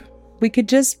vibe. We could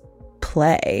just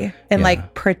play and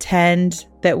pretend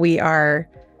that we are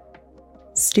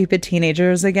stupid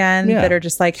teenagers again that are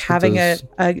just having a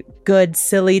good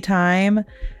silly time.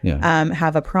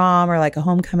 Have a prom or a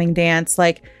homecoming dance,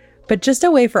 but just a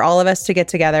way for all of us to get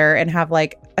together and have a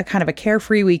kind of a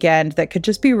carefree weekend that could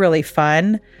just be really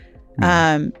fun.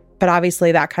 But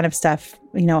obviously that kind of stuff,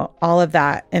 all of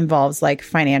that involves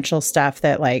financial stuff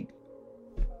that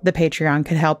the Patreon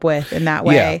could help with in that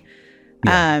way.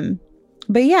 But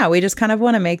we just kind of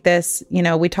want to make this,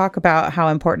 we talk about how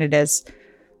important it is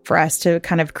for us to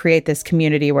kind of create this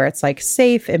community where it's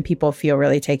safe and people feel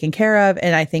really taken care of.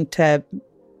 And I think to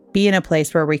be in a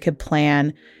place where we could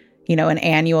plan, you know, an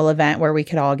annual event where we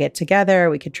could all get together.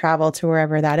 We could travel to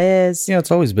wherever that is. Yeah,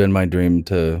 it's always been my dream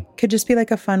to... Could just be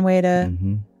like a fun way to,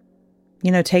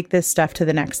 you know, take this stuff to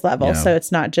the next level. Yeah. So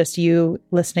it's not just you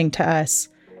listening to us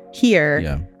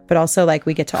here, but also like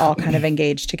we get to all kind of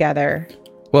engage together.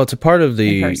 Well, it's a part of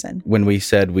the... When we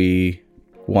said we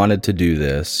wanted to do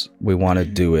this, we want to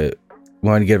do it. We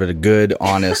want to give it a good,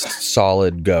 honest,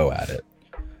 solid go at it.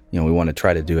 You know, we want to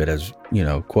try to do it as, you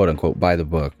know, quote unquote, by the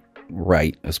book,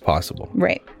 right as possible.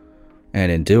 Right.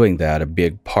 And in doing that, a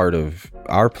big part of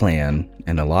our plan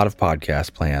and a lot of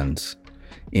podcast plans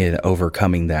in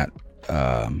overcoming that,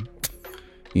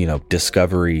 you know,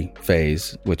 discovery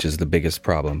phase, which is the biggest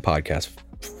problem podcasts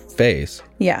face.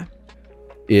 Yeah.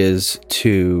 Is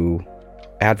to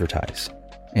advertise.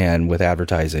 And with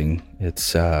advertising,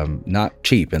 it's not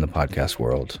cheap in the podcast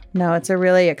world. No, it's a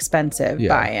really expensive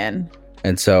buy-in.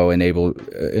 And so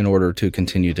in order to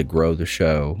continue to grow the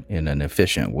show in an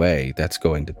efficient way, that's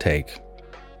going to take,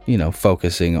 you know,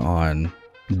 focusing on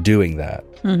doing that.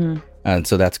 And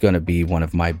so that's going to be one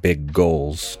of my big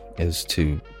goals is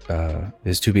to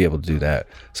be able to do that.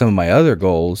 Some of my other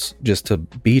goals, just to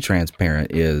be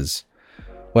transparent, is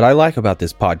what I like about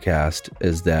this podcast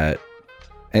is that,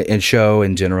 and show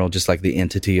in general, just like the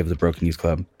entity of the Broken Youth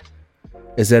Club,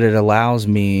 is that it allows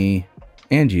me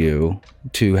and you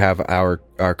to have our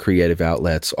creative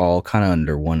outlets all kind of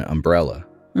under one umbrella.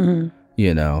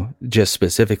 You know, just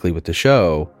specifically with the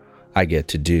show, I get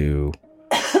to do,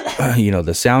 you know,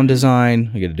 the sound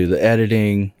design, I get to do the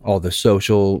editing, all the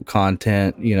social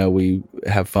content, you know, we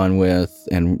have fun with,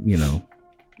 and, you know,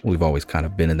 we've always kind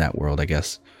of been in that world, I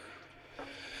guess.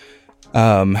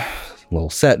 Little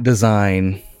set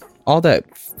design, all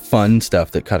that fun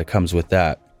stuff that kind of comes with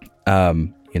that.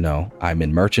 You know, I'm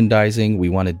in merchandising. We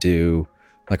want to do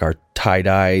like our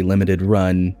tie-dye limited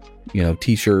run, you know,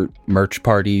 t-shirt merch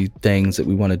party things that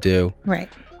we want to do. Right.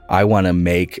 I want to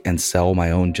make and sell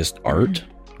my own just art.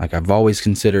 Like I've always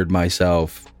considered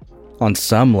myself on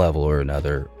some level or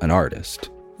another an artist.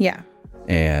 Yeah.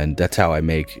 And that's how I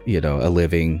make, you know, a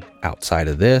living outside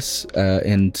of this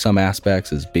in some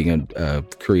aspects, is being a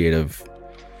creative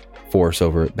force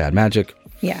over at Bad Magic.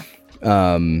 Yeah.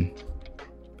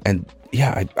 And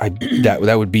yeah, I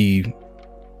that would be,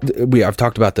 I've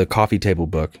talked about the coffee table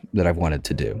book that I've wanted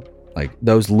to do, like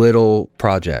those little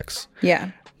projects.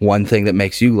 Yeah. One thing that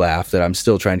makes you laugh that I'm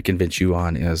still trying to convince you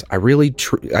on is I really,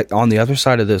 on the other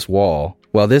side of this wall,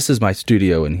 well, this is my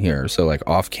studio in here. So like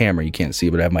off camera, you can't see,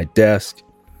 but I have my desk,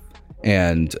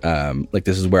 and like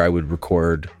this is where I would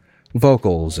record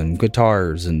vocals and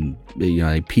guitars and, you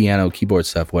know, piano, keyboard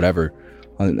stuff, whatever.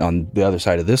 On the other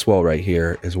side of this wall right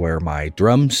here is where my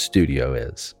drum studio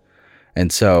is.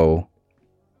 And so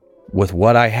with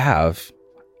what I have,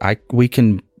 we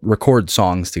can record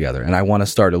songs together, and I want to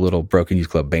start a little Broken Youth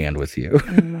Club band with you.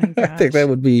 Oh my gosh. I think that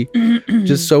would be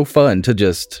just so fun to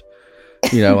just,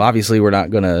 you know, obviously we're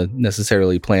not going to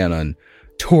necessarily plan on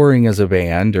touring as a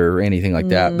band or anything like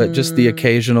that, but just the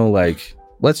occasional, like,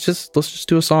 let's just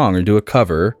do a song or do a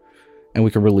cover, and we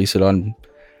can release it on,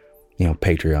 you know,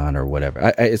 Patreon or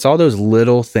whatever. It's all those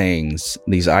little things,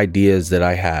 these ideas that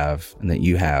I have and that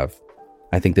you have.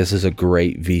 I think this is a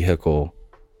great vehicle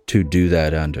to do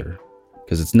that under,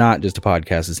 because it's not just a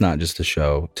podcast. It's not just a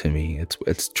show to me.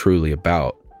 It's truly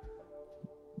about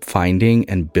finding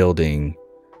and building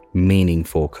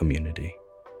meaningful community.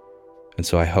 And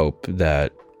so I hope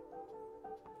that,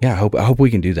 I hope we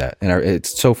can do that. And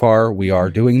it's so far we are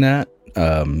doing that.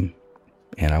 And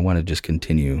I want to just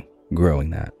continue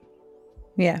growing that.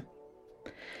 Yeah.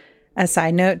 A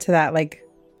side note to that, like,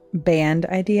 band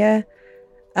idea.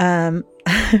 I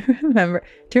remember,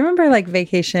 do you remember like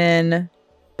Vacation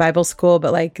Bible School,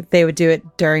 but like they would do it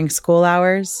during school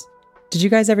hours? Did you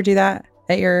guys ever do that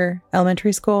at your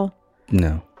elementary school?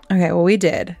 No. Okay. Well, we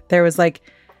did. There was like,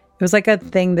 it was like a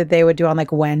thing that they would do on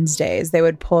like Wednesdays. They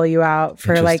would pull you out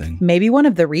for like maybe one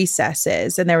of the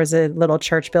recesses, and there was a little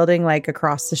church building like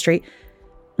across the street.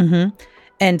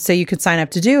 And so you could sign up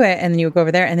to do it, and then you would go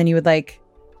over there, and then you would like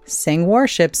sing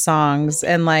worship songs.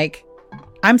 And like,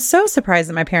 I'm so surprised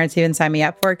that my parents even signed me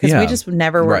up for it, because we just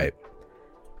never were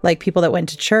like people that went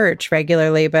to church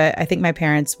regularly. But I think my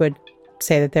parents would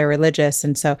say that they're religious,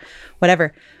 and so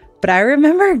whatever. But I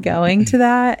remember going to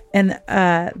that, and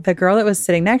the girl that was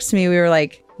sitting next to me, we were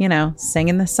like, you know,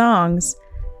 singing the songs.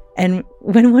 And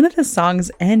when one of the songs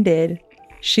ended,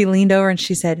 she leaned over and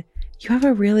she said, "You have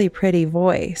a really pretty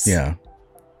voice." Yeah.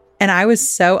 And I was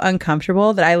so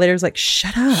uncomfortable that I literally was like,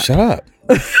 "Shut up. Shut up.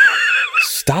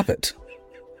 Stop it."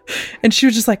 And she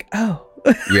was just like, "Oh."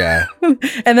 Yeah.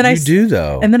 And then you do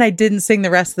though. And then I didn't sing the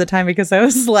rest of the time, because I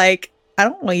was like, I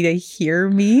don't want you to hear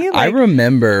me. I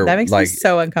remember that makes me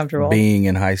so uncomfortable. Being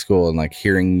in high school and like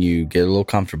hearing you get a little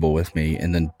comfortable with me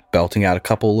and then belting out a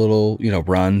couple little,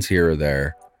 runs here or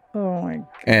there. Oh my God.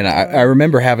 And I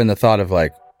remember having the thought of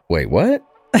like, wait, what?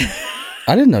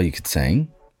 I didn't know you could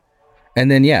sing.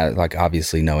 And then, like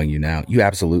obviously knowing you now, you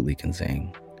absolutely can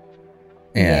sing.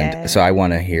 And so I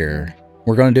want to hear,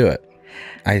 we're going to do it.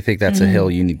 I think that's a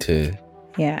hill you need to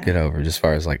get over just as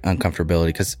far as like uncomfortability.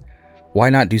 Because why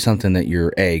not do something that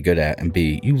you're A, good at, and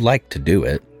B, you like to do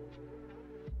it?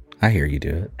 I hear you do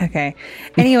it. Okay.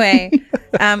 Anyway,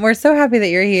 we're so happy that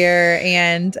you're here.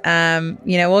 And,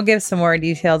 we'll give some more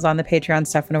details on the Patreon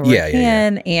stuff whenever we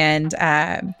can.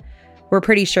 And we're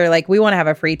pretty sure, like, we want to have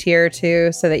a free tier,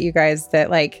 too, so that you guys that,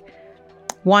 like,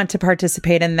 want to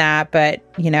participate in that, but,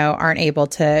 aren't able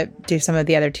to do some of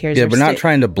the other tiers. Yeah, we're not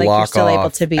trying to block off able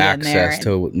to be access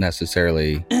to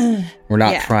necessarily. We're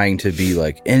not trying to be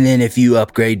like, and then if you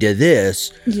upgrade to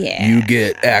this, you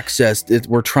get access.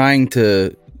 We're trying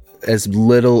to, as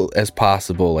little as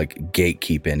possible, like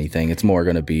gatekeep anything. It's more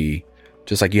going to be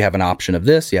just like you have an option of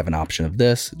this, you have an option of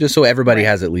this, just so everybody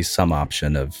has at least some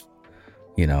option of,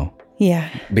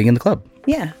 being in the club.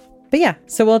 Yeah. But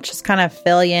so we'll just kind of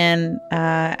fill you in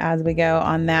as we go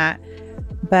on that.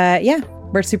 But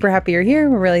we're super happy you're here.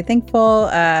 We're really thankful.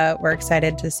 We're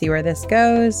excited to see where this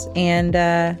goes. And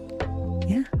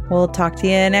we'll talk to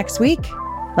you next week.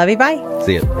 Love you. Bye.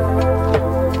 See you.